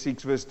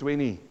 26, verse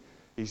 20.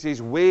 He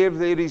says, where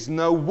there is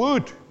no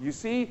wood. You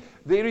see,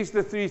 there is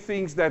the three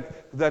things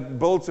that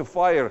builds a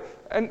fire.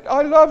 And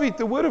I love it.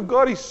 The Word of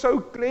God is so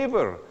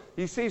clever.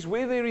 He says,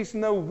 where there is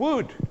no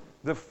wood,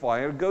 the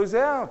fire goes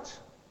out.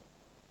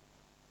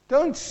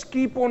 Don't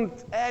keep on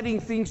adding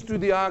things to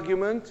the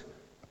argument.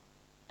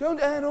 Don't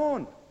add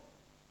on.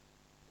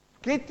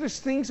 Get these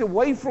things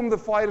away from the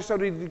fire so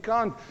that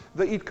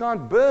it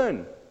can't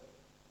burn.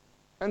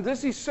 And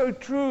this is so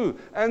true.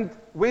 And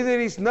where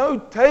there is no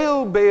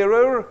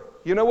talebearer,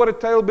 you know what a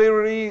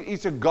talebearer is?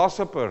 It's a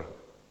gossiper.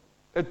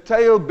 A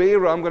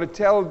talebearer, I'm going to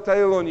tell a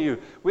tale on you.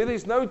 Where there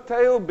is no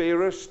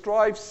talebearer,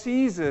 strife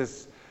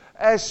ceases.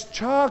 As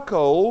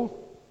charcoal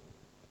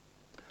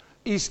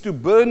is to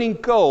burning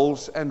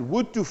coals and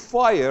wood to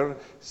fire,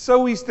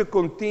 so is the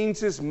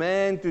contentious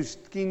man to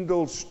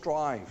kindle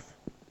strife.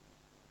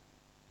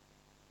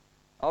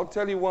 I'll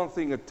tell you one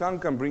thing, a tongue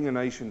can bring a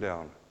nation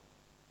down.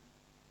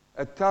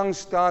 A tongue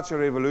starts a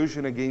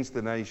revolution against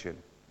the nation.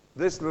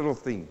 This little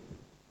thing,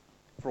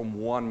 from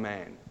one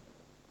man.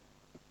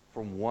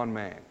 From one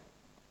man.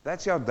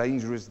 That's how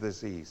dangerous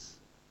this is.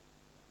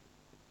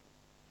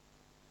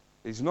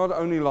 It's not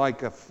only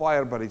like a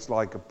fire, but it's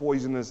like a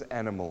poisonous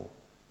animal.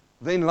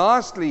 Then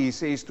lastly, he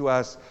says to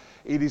us,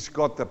 it has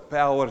got the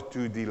power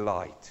to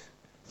delight.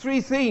 Three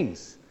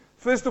things.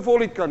 First of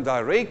all, it can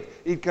direct,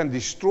 it can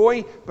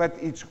destroy, but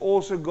it's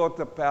also got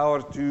the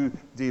power to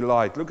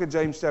delight. Look at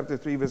James chapter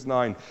 3, verse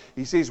 9.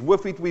 He says,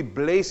 with it we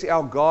bless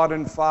our God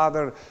and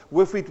Father,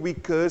 with it we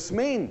curse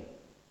men,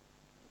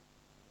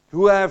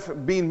 who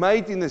have been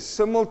made in the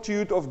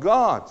similitude of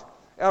God.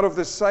 Out of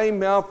the same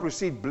mouth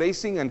proceed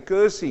blessing and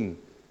cursing.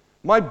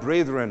 My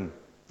brethren,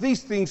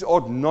 these things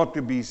ought not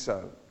to be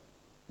so.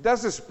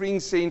 Does a spring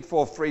send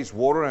forth fresh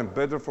water and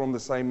bitter from the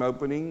same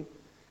opening?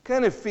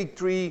 Can a fig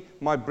tree,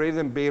 my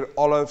brethren, bear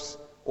olives,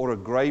 or a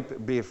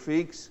grape bear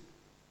figs?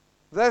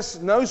 Thus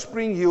no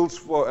spring yields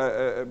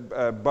for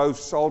both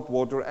salt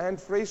water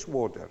and fresh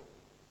water.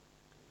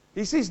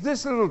 He says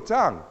this little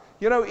tongue,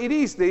 you know, it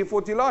is there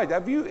for delight.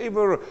 Have you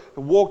ever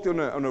walked on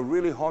a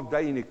really hot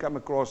day and you come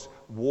across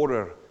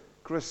water,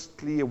 crisp,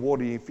 clear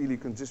water, and you feel you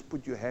can just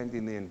put your hand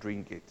in there and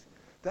drink it?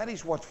 That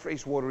is what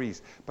fresh water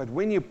is. But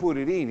when you put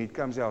it in, it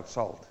comes out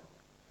salt.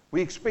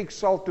 We expect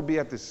salt to be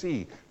at the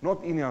sea,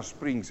 not in our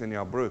springs and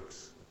our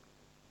brooks.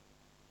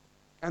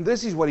 And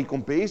this is what he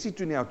compares it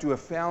to now, to a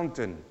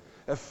fountain.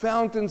 A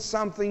fountain,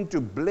 something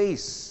to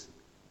bless.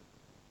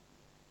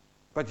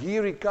 But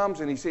here he comes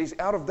and he says,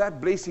 out of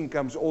that blessing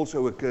comes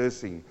also a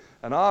cursing.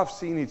 And I've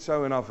seen it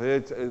so, and I've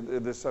heard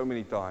this so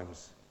many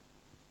times.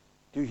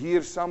 You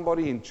hear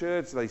somebody in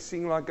church, they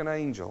sing like an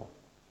angel.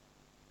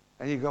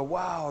 And you go,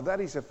 wow, that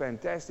is a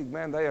fantastic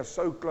man. They are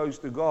so close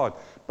to God.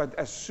 But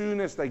as soon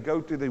as they go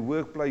to their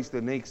workplace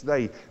the next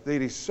day, there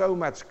is so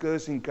much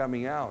cursing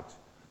coming out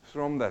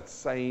from that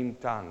same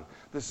tongue.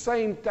 The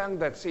same tongue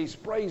that says,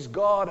 praise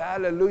God,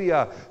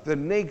 hallelujah. The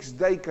next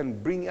day can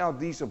bring out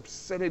these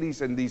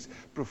obscenities and these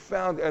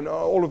profound and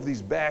all of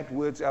these bad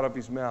words out of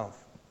his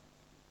mouth.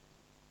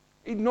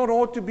 It not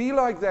ought to be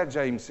like that,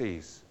 James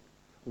says.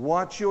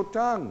 Watch your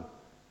tongue.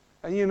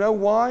 And you know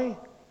why?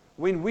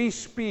 When we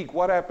speak,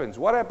 what happens?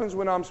 What happens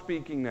when I'm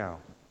speaking now?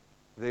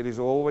 There is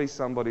always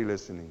somebody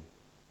listening.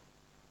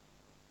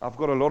 I've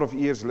got a lot of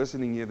ears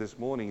listening here this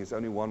morning. It's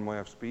only one way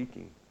of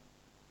speaking.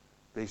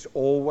 There's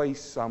always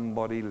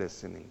somebody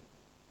listening.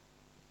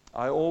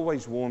 I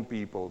always warn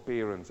people,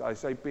 parents. I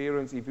say,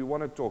 parents, if you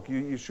want to talk,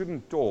 you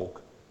shouldn't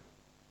talk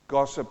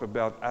gossip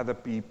about other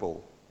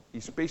people,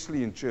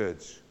 especially in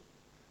church.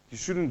 You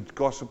shouldn't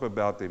gossip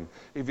about them.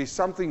 If there's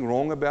something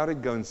wrong about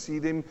it, go and see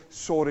them,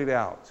 sort it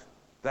out.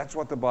 That's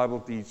what the Bible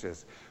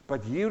teaches.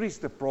 But here is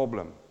the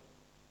problem.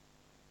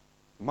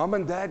 Mom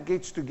and dad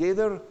gets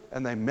together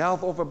and they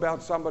mouth off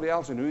about somebody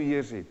else, and who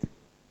hears it?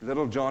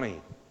 Little Johnny.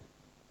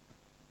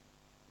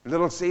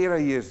 Little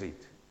Sarah hears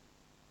it.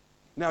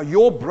 Now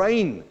your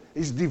brain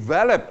is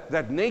developed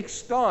that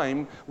next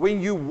time when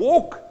you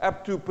walk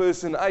up to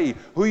person A,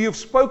 who you've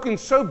spoken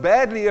so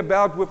badly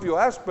about with your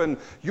husband,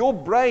 your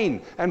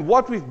brain and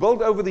what we've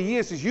built over the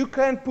years is you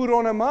can't put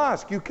on a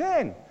mask. You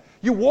can.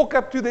 You walk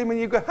up to them and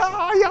you go,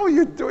 hi, how are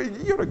you doing?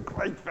 You're a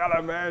great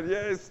fella, man,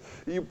 yes.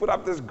 You put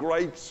up this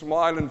great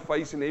smile and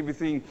face and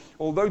everything,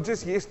 although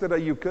just yesterday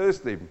you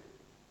cursed them.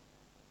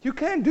 You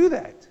can't do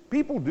that.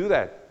 People do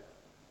that.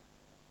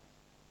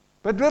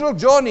 But little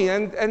Johnny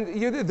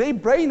their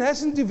brain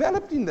hasn't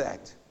developed in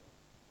that.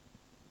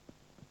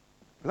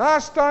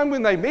 Last time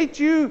when they met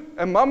you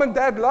and mom and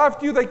dad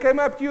loved you, they came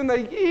up to you and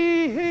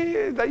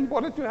they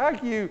wanted to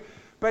hug you.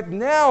 But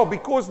now,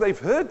 because they've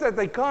heard that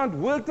they can't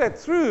work that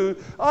through,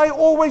 I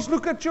always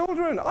look at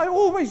children. I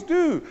always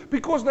do.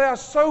 Because they are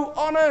so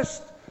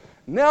honest.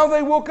 Now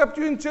they walk up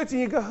to you in church and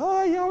you go,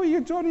 hi, how are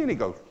you, Johnny? And he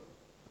goes.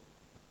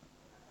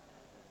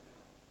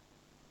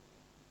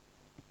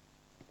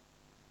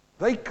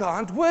 They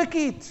can't work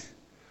it.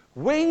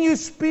 When you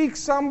speak,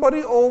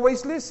 somebody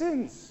always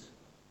listens.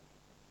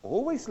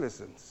 Always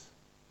listens.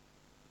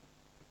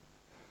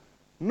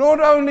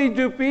 Not only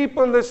do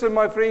people listen,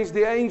 my friends,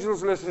 the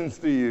angels listen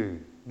to you.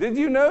 Did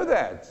you know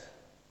that?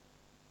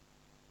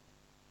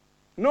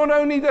 Not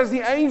only does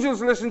the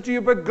angels listen to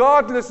you, but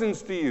God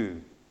listens to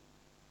you.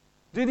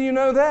 Did you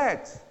know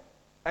that?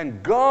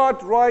 And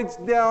God writes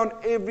down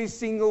every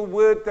single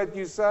word that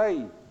you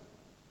say.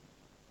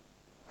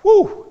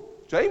 Whew!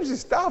 James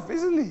is tough,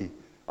 isn't he?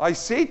 I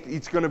said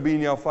it's going to be in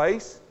your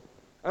face.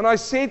 And I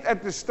said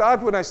at the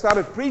start when I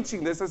started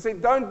preaching this, I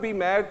said, don't be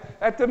mad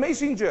at the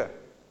messenger.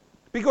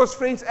 Because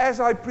friends, as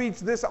I preach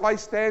this, I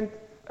stand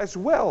as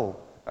well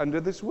under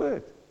this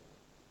word.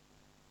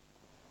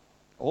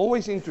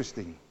 Always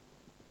interesting.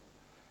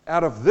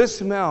 Out of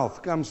this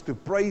mouth comes to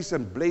praise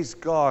and bless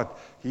God,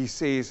 he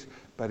says,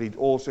 but it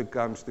also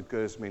comes to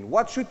curse men.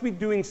 What should we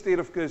do instead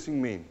of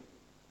cursing men?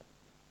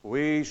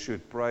 We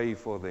should pray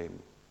for them.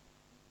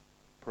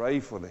 Pray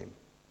for them.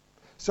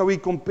 So he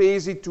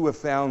compares it to a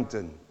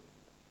fountain.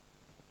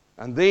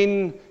 And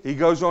then he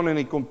goes on and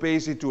he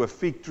compares it to a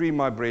fig tree,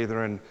 my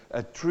brethren,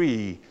 a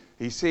tree.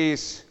 He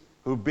says,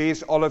 who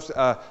bears olives,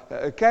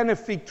 can a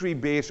fig tree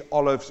bear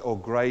olives or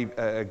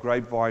a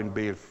grapevine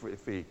bear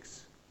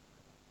figs?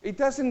 It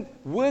doesn't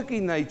work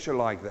in nature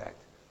like that.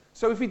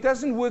 So if it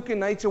doesn't work in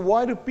nature,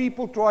 why do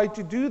people try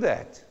to do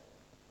that?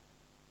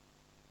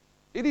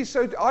 It is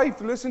so.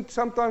 I've listened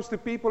sometimes to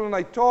people and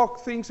they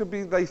talk things,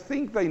 they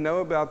think they know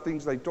about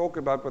things they talk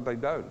about, but they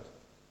don't.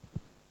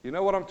 You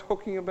know what I'm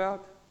talking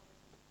about?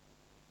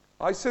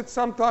 I sit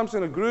sometimes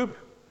in a group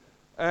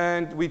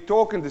and we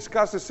talk and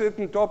discuss a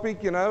certain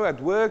topic,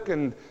 at work,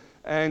 and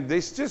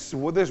there's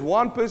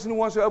one person who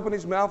wants to open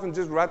his mouth and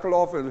just rattle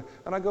off, and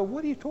I go,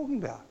 what are you talking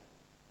about?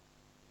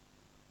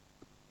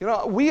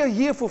 We are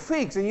here for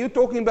figs and you're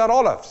talking about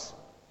olives.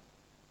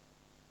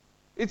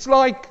 It's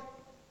like,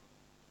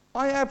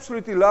 I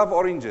absolutely love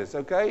oranges,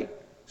 okay?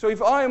 So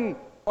if I'm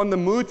on the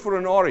mood for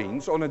an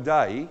orange on a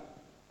day,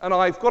 and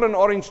I've got an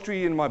orange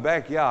tree in my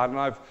backyard, and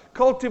I've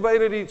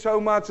cultivated it so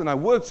much, and I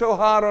worked so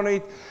hard on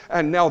it,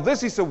 and now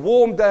this is a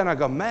warm day, and I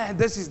go, man,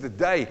 this is the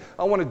day.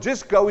 I want to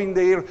just go in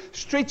there,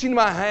 stretch in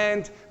my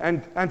hand,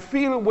 and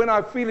feel it when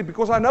I feel it,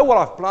 because I know what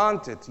I've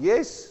planted,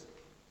 yes?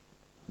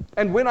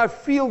 And when I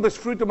feel this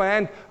fruit in my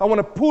hand, I want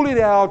to pull it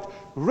out,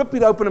 rip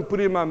it open, and put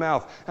it in my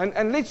mouth.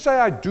 And let's say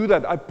I do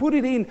that. I put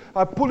it in,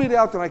 I pull it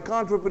out, and I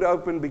can't rip it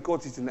open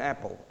because it's an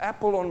apple.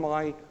 Apple on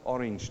my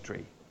orange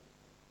tree.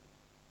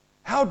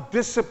 How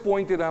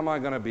disappointed am I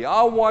going to be?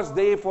 I was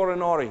there for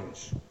an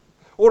orange.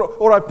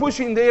 Or I push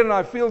in there and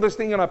I feel this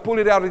thing and I pull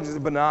it out and it's a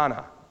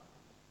banana.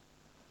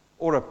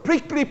 Or a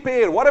prickly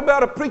pear. What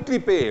about a prickly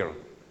pear?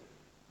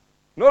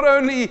 Not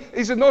only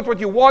is it not what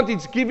you want,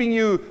 it's giving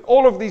you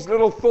all of these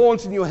little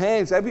thorns in your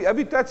hands. Have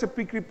you touched a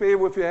prickly pear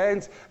with your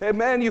hands? Hey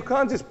man, you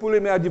can't just pull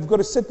him out. You've got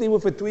to sit there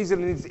with a tweezer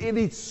and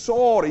it's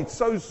sore. It's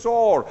so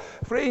sore.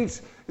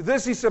 Friends,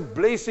 this is a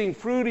blessing.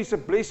 Fruit is a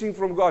blessing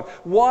from God.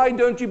 Why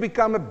don't you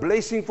become a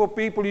blessing for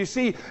people? You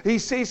see, he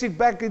says it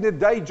back in the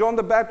day, John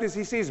the Baptist,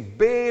 he says,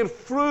 bear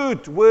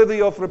fruit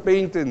worthy of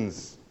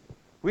repentance.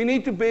 We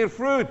need to bear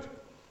fruit.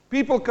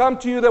 People come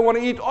to you, they want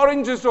to eat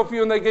oranges off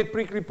you and they get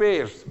prickly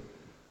pears.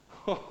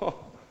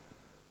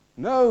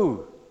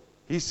 No.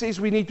 He says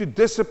we need to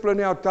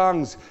discipline our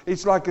tongues.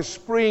 It's like a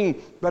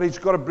spring, but it's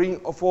got to bring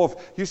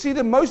forth. You see,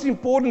 the most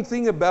important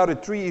thing about a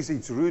tree is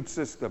its root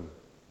system.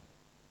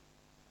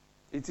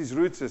 It's its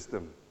root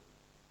system.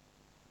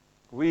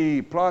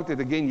 We planted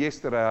again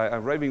yesterday.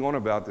 I'm raving on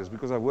about this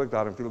because I worked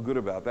hard and feel good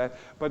about that.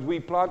 But we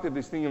planted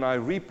this thing and I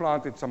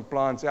replanted some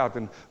plants out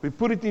and we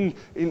put it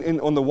in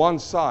on the one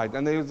side.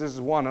 And there was this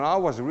one and I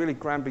was really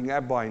cramping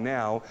up by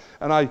now.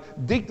 And I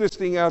dig this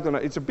thing out and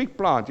it's a big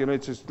plant,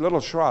 it's a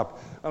little shrub.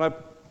 And I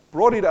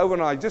brought it over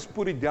and I just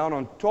put it down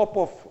on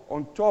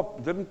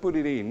top, didn't put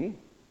it in.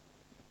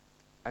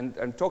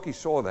 And Toki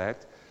saw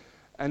that.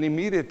 And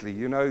immediately,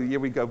 here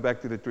we go back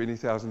to the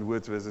 20,000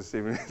 words versus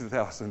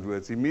 70,000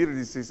 words. Immediately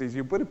he says,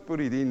 you better put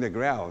it in the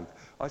ground.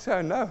 I say,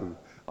 oh, no.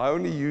 I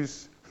only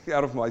use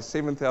out of my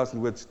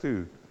 7,000 words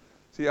too.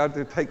 So you had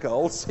to take a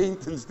whole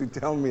sentence to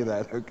tell me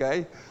that,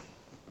 okay?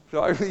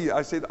 So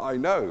I said, I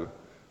know.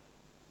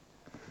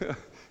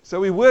 So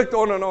we worked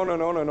on and on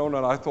and on and on,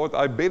 and I thought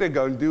I better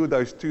go and do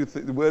those two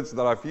words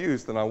that I've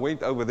used, and I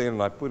went over there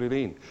and I put it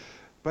in.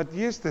 But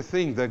here's the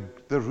thing,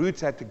 the roots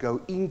had to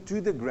go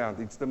into the ground.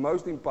 It's the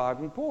most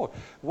important part.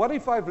 What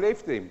if I've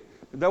left them?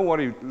 Don't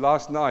worry,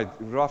 last night,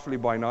 roughly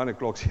by 9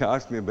 o'clock, she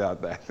asked me about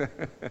that.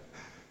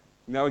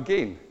 Now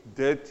again,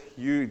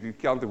 you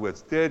count the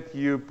words, did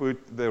you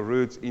put the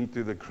roots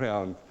into the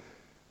ground?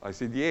 I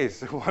said,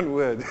 yes, one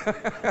word.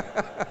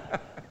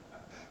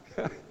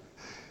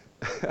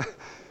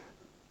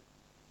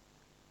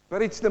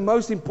 But it's the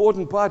most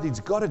important part. It's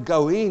got to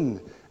go in.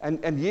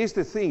 And here's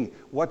the thing.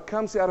 What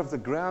comes out of the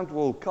ground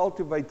will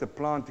cultivate the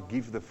plant to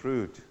give the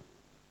fruit.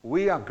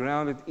 We are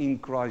grounded in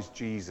Christ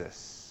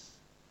Jesus.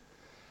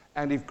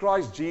 And if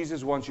Christ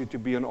Jesus wants you to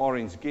be an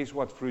orange, guess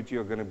what fruit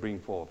you're going to bring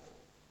forth?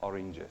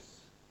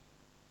 Oranges.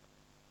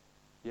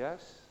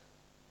 Yes?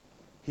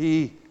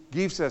 He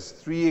gives us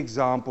 3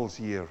 examples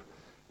here.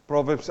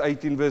 Proverbs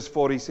 18 verse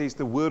 4, he says,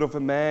 the word of a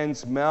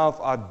man's mouth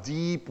are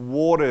deep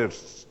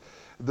waters.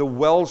 The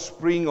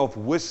wellspring of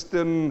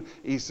wisdom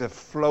is a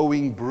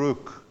flowing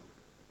brook.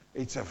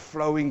 It's a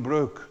flowing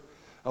brook.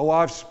 Oh,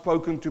 I've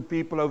spoken to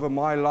people over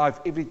my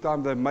life. Every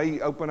time they may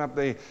open up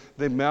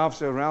their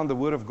mouths around the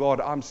Word of God,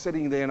 I'm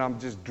sitting there and I'm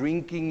just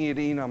drinking it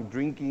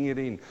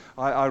in.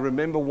 I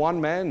remember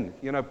one man,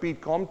 Pete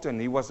Compton.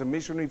 He was a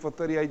missionary for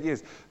 38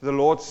 years. The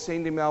Lord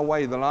sent him our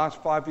way the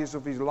last 5 years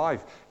of his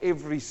life.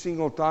 Every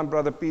single time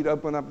Brother Pete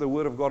opened up the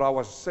Word of God, I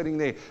was sitting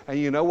there. And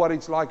you know what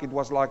it's like? It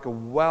was like a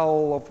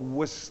well of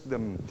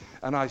wisdom.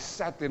 And I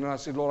sat there and I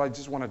said, Lord, I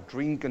just want to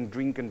drink and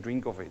drink and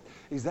drink of it.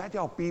 Is that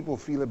how people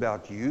feel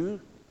about you?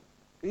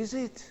 Is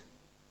it?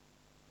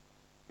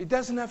 It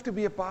doesn't have to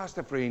be a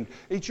pastor, friend.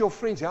 It's your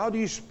friends. How do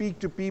you speak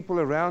to people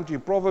around you?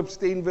 Proverbs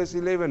 10 verse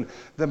 11.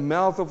 The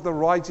mouth of the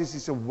righteous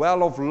is a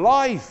well of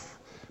life,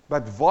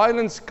 but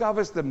violence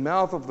covers the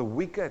mouth of the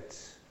wicked.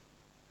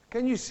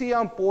 Can you see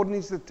how important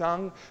is the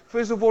tongue?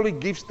 First of all, it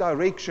gives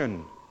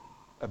direction,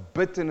 a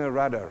bit and a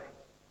rudder.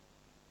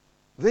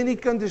 Then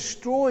it can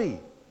destroy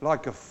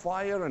like a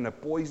fire and a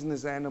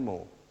poisonous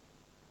animal.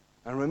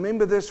 And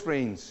remember this,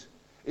 friends.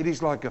 It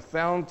is like a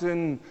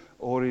fountain,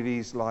 or it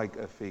is like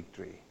a fig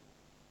tree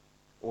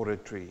or a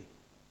tree.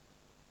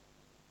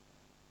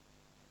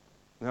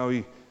 Now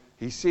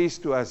he says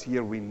to us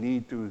here, we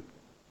need to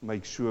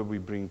make sure we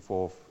bring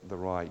forth the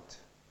right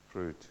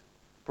fruit.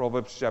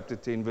 Proverbs chapter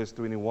 10 verse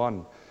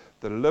 21.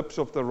 The lips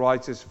of the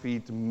righteous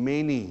feed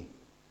many,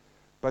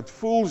 but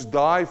fools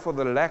die for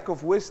the lack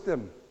of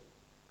wisdom.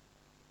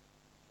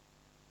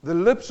 The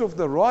lips of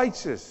the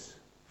righteous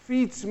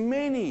feeds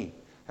many.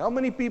 How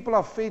many people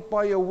are fed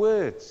by your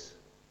words?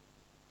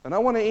 And I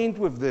want to end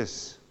with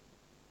this.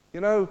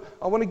 I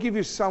want to give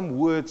you some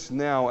words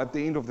now at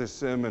the end of this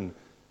sermon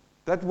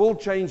that will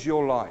change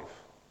your life.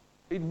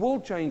 It will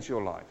change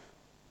your life.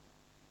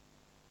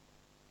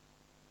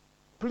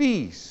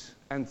 Please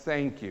and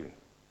thank you.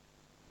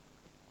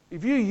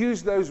 If you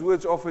use those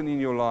words often in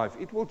your life,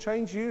 it will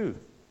change you.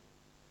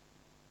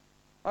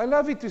 I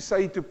love it to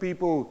say to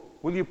people,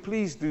 will you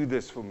please do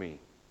this for me?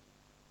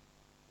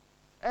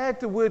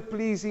 Add the word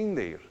please in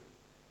there.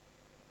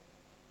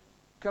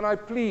 Can I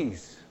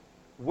please?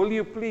 Will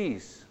you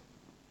please?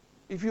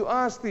 If you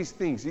ask these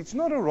things, it's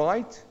not a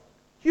right.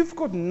 You've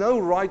got no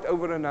right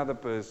over another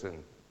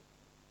person.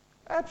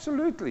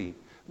 Absolutely.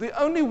 The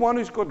only one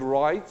who's got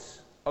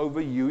rights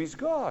over you is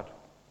God.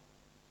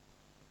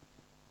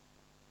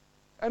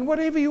 And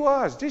whatever you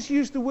ask, just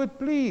use the word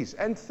please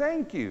and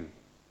thank you.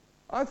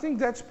 I think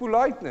that's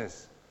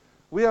politeness.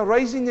 We are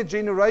raising a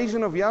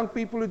generation of young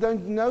people who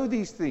don't know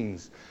these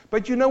things.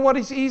 But you know what?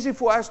 It's easy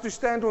for us to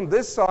stand on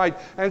this side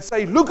and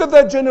say, look at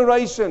that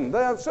generation.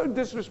 They are so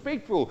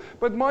disrespectful.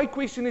 But my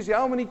question is,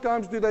 how many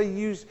times do they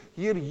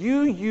hear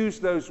you use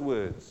those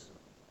words?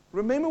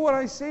 Remember what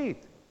I said.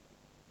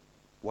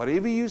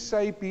 Whatever you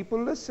say,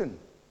 people listen.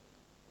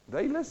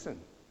 They listen.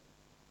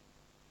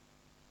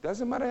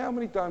 Doesn't matter how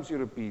many times you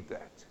repeat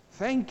that.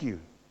 Thank you.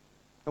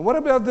 And what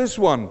about this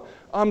one?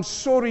 I'm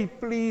sorry,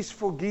 please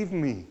forgive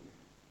me.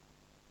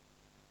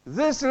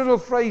 This little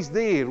phrase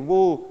there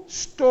will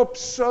stop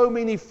so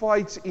many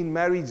fights in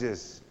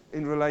marriages,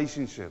 in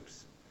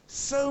relationships.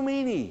 So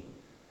many.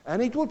 And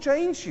it will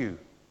change you.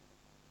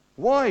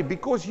 Why?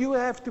 Because you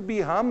have to be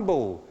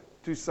humble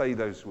to say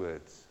those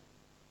words.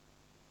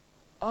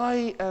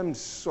 I am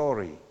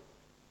sorry.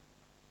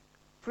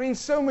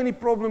 Friends, so many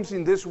problems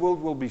in this world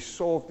will be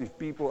solved if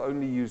people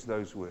only use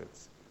those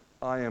words.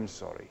 I am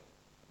sorry.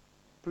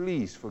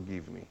 Please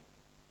forgive me.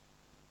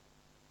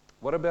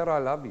 What about I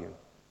love you?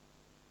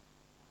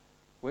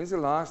 When's the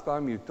last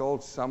time you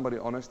told somebody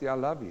honestly, I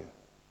love you?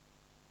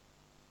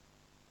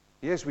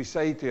 Yes, we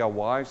say it to our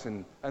wives,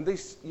 and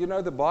this,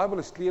 the Bible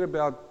is clear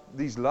about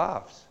these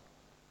loves.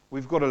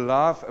 We've got a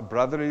love, a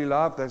brotherly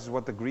love. That's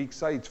what the Greeks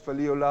say. It's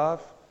filial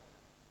love.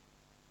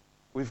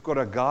 We've got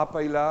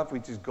agape love,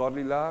 which is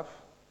godly love.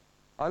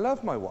 I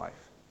love my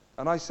wife.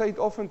 And I say it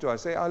often to her. I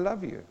say, I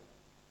love you.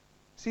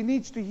 She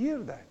needs to hear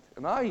that.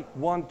 And I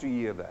want to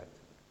hear that.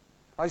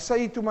 I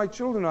say it to my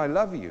children, I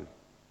love you.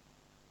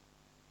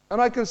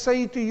 And I can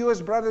say it to you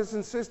as brothers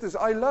and sisters,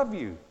 I love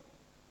you.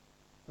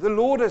 The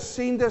Lord has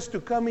sent us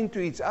to come into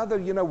each other.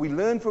 We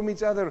learn from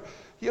each other.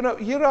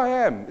 Here I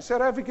am,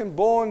 South African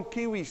born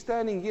Kiwi,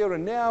 standing here,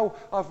 and now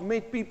I've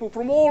met people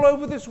from all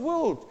over this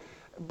world.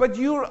 But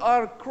you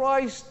are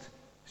Christ's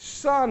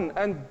son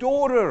and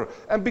daughter.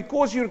 And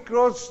because you're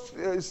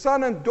Christ's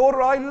son and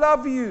daughter, I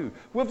love you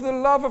with the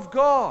love of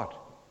God.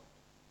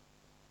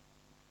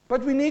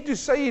 But we need to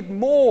say it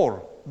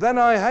more than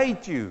I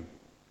hate you.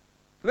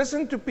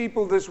 Listen to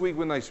people this week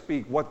when they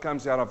speak, what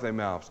comes out of their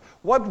mouths.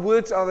 What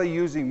words are they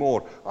using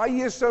more? I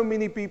hear so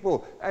many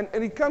people, and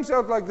it comes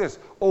out like this.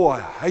 Oh,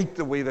 I hate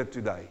the weather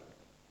today.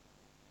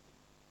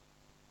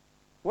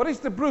 What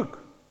is the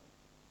brook?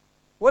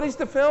 What is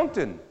the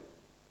fountain?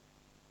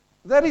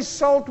 That is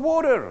salt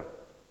water.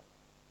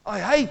 I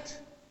hate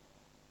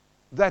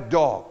that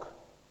dog.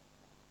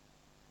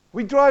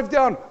 We drive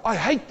down, I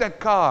hate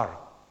that car.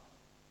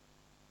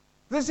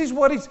 This is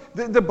what it's,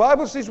 the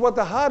Bible says what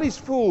the heart is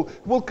full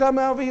will come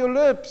out of your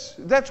lips.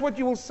 That's what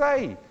you will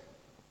say.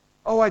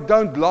 Oh, I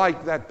don't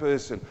like that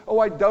person. Oh,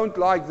 I don't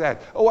like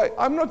that.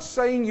 I'm not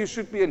saying you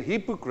should be a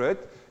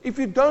hypocrite. If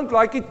you don't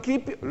like it,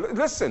 keep it.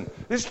 Listen,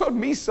 it's not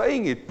me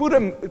saying it. Put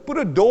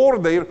a door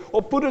there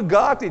or put a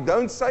guard there.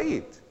 Don't say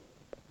it.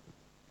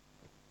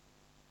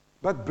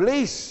 But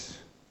bless.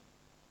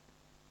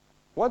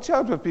 Watch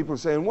out what people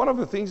say. And one of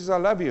the things is, I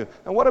love you.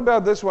 And what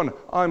about this one?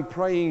 I'm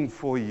praying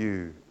for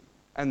you.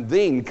 And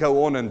then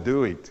go on and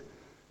do it.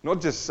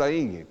 Not just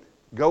saying it.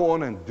 Go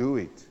on and do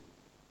it.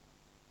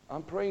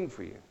 I'm praying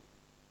for you.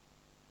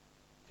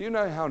 Do you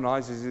know how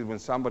nice it is when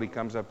somebody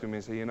comes up to me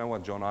and says, you know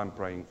what, John, I'm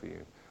praying for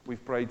you.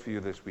 We've prayed for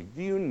you this week.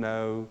 Do you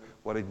know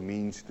what it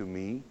means to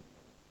me?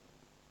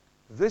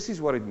 This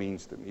is what it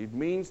means to me. It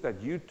means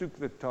that you took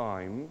the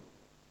time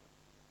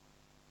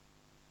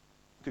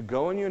to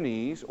go on your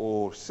knees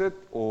or sit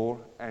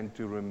and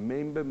to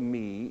remember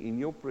me in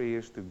your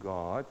prayers to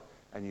God,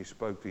 and you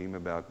spoke to Him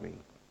about me.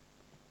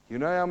 You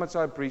know how much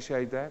I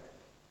appreciate that?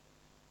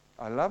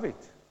 I love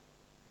it.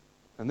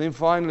 And then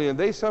finally, and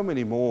there's so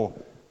many more,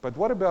 but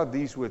what about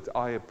these words,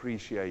 I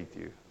appreciate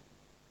you?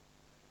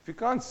 If you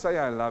can't say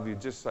I love you,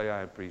 just say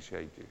I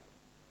appreciate you.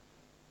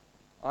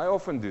 I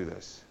often do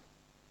this.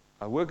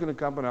 I work in a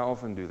company, I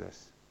often do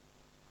this.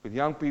 With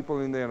young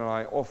people in there, and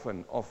I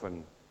often,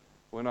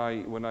 when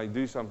I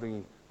do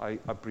something, I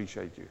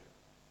appreciate you.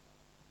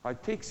 I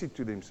text it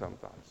to them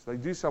sometimes. They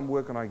do some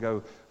work and I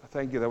go,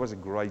 thank you, that was a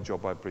great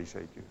job, I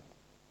appreciate you.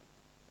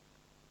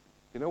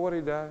 You know what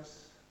it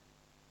does?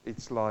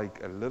 It's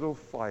like a little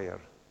fire,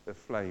 a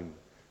flame,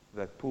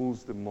 that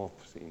pulls the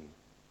moths in.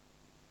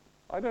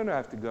 I don't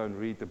have to go and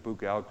read the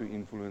book, How to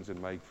Influence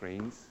and Make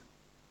Friends.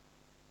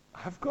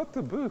 I've got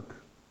the book.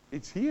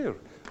 It's here.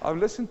 I've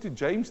listened to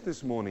James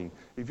this morning.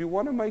 If you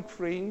want to make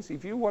friends,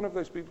 if you're one of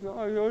those people,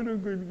 I'm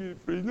not going to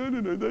get friends. No,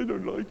 they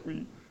don't like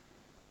me.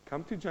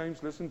 Come to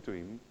James, listen to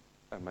him,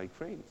 and make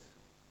friends.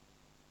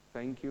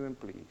 Thank you and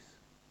please.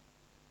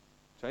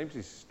 James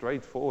is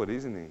straightforward,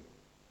 isn't he?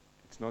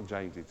 It's not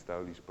James, it's the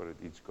Holy Spirit,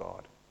 it's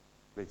God.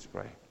 Let's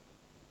pray.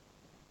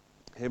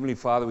 Heavenly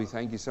Father, we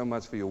thank you so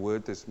much for your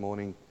word this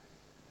morning.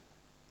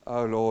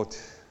 Oh Lord,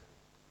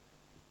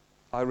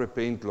 I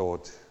repent,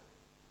 Lord.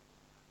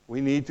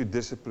 We need to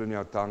discipline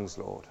our tongues,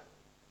 Lord.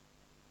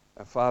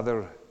 And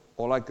Father,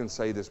 all I can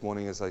say this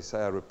morning as I say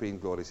I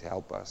repent, Lord, is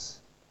help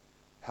us.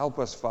 Help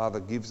us, Father,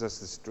 gives us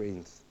the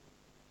strength,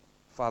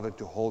 Father,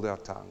 to hold our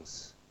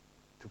tongues,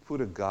 to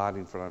put a guard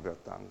in front of our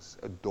tongues,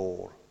 a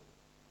door.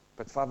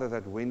 But Father,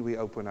 that when we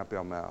open up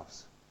our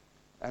mouths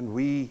and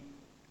we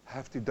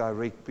have to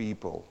direct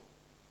people,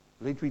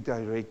 let me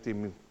direct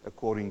them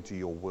according to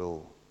your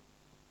will.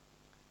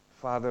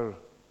 Father,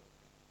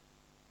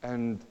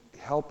 and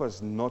help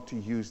us not to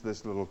use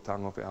this little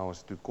tongue of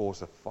ours to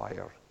cause a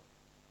fire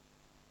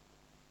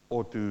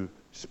or to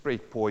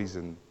spread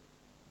poison.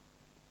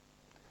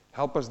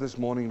 Help us this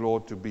morning,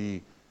 Lord, to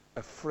be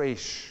a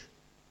fresh,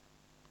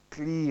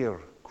 clear,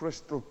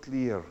 crystal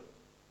clear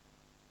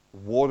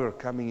water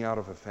coming out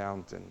of a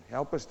fountain.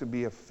 Help us to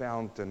be a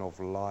fountain of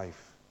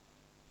life.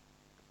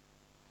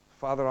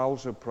 Father, I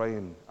also pray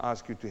and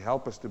ask you to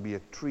help us to be a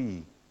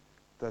tree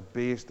that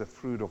bears the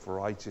fruit of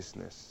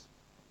righteousness,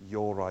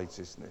 your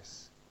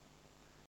righteousness.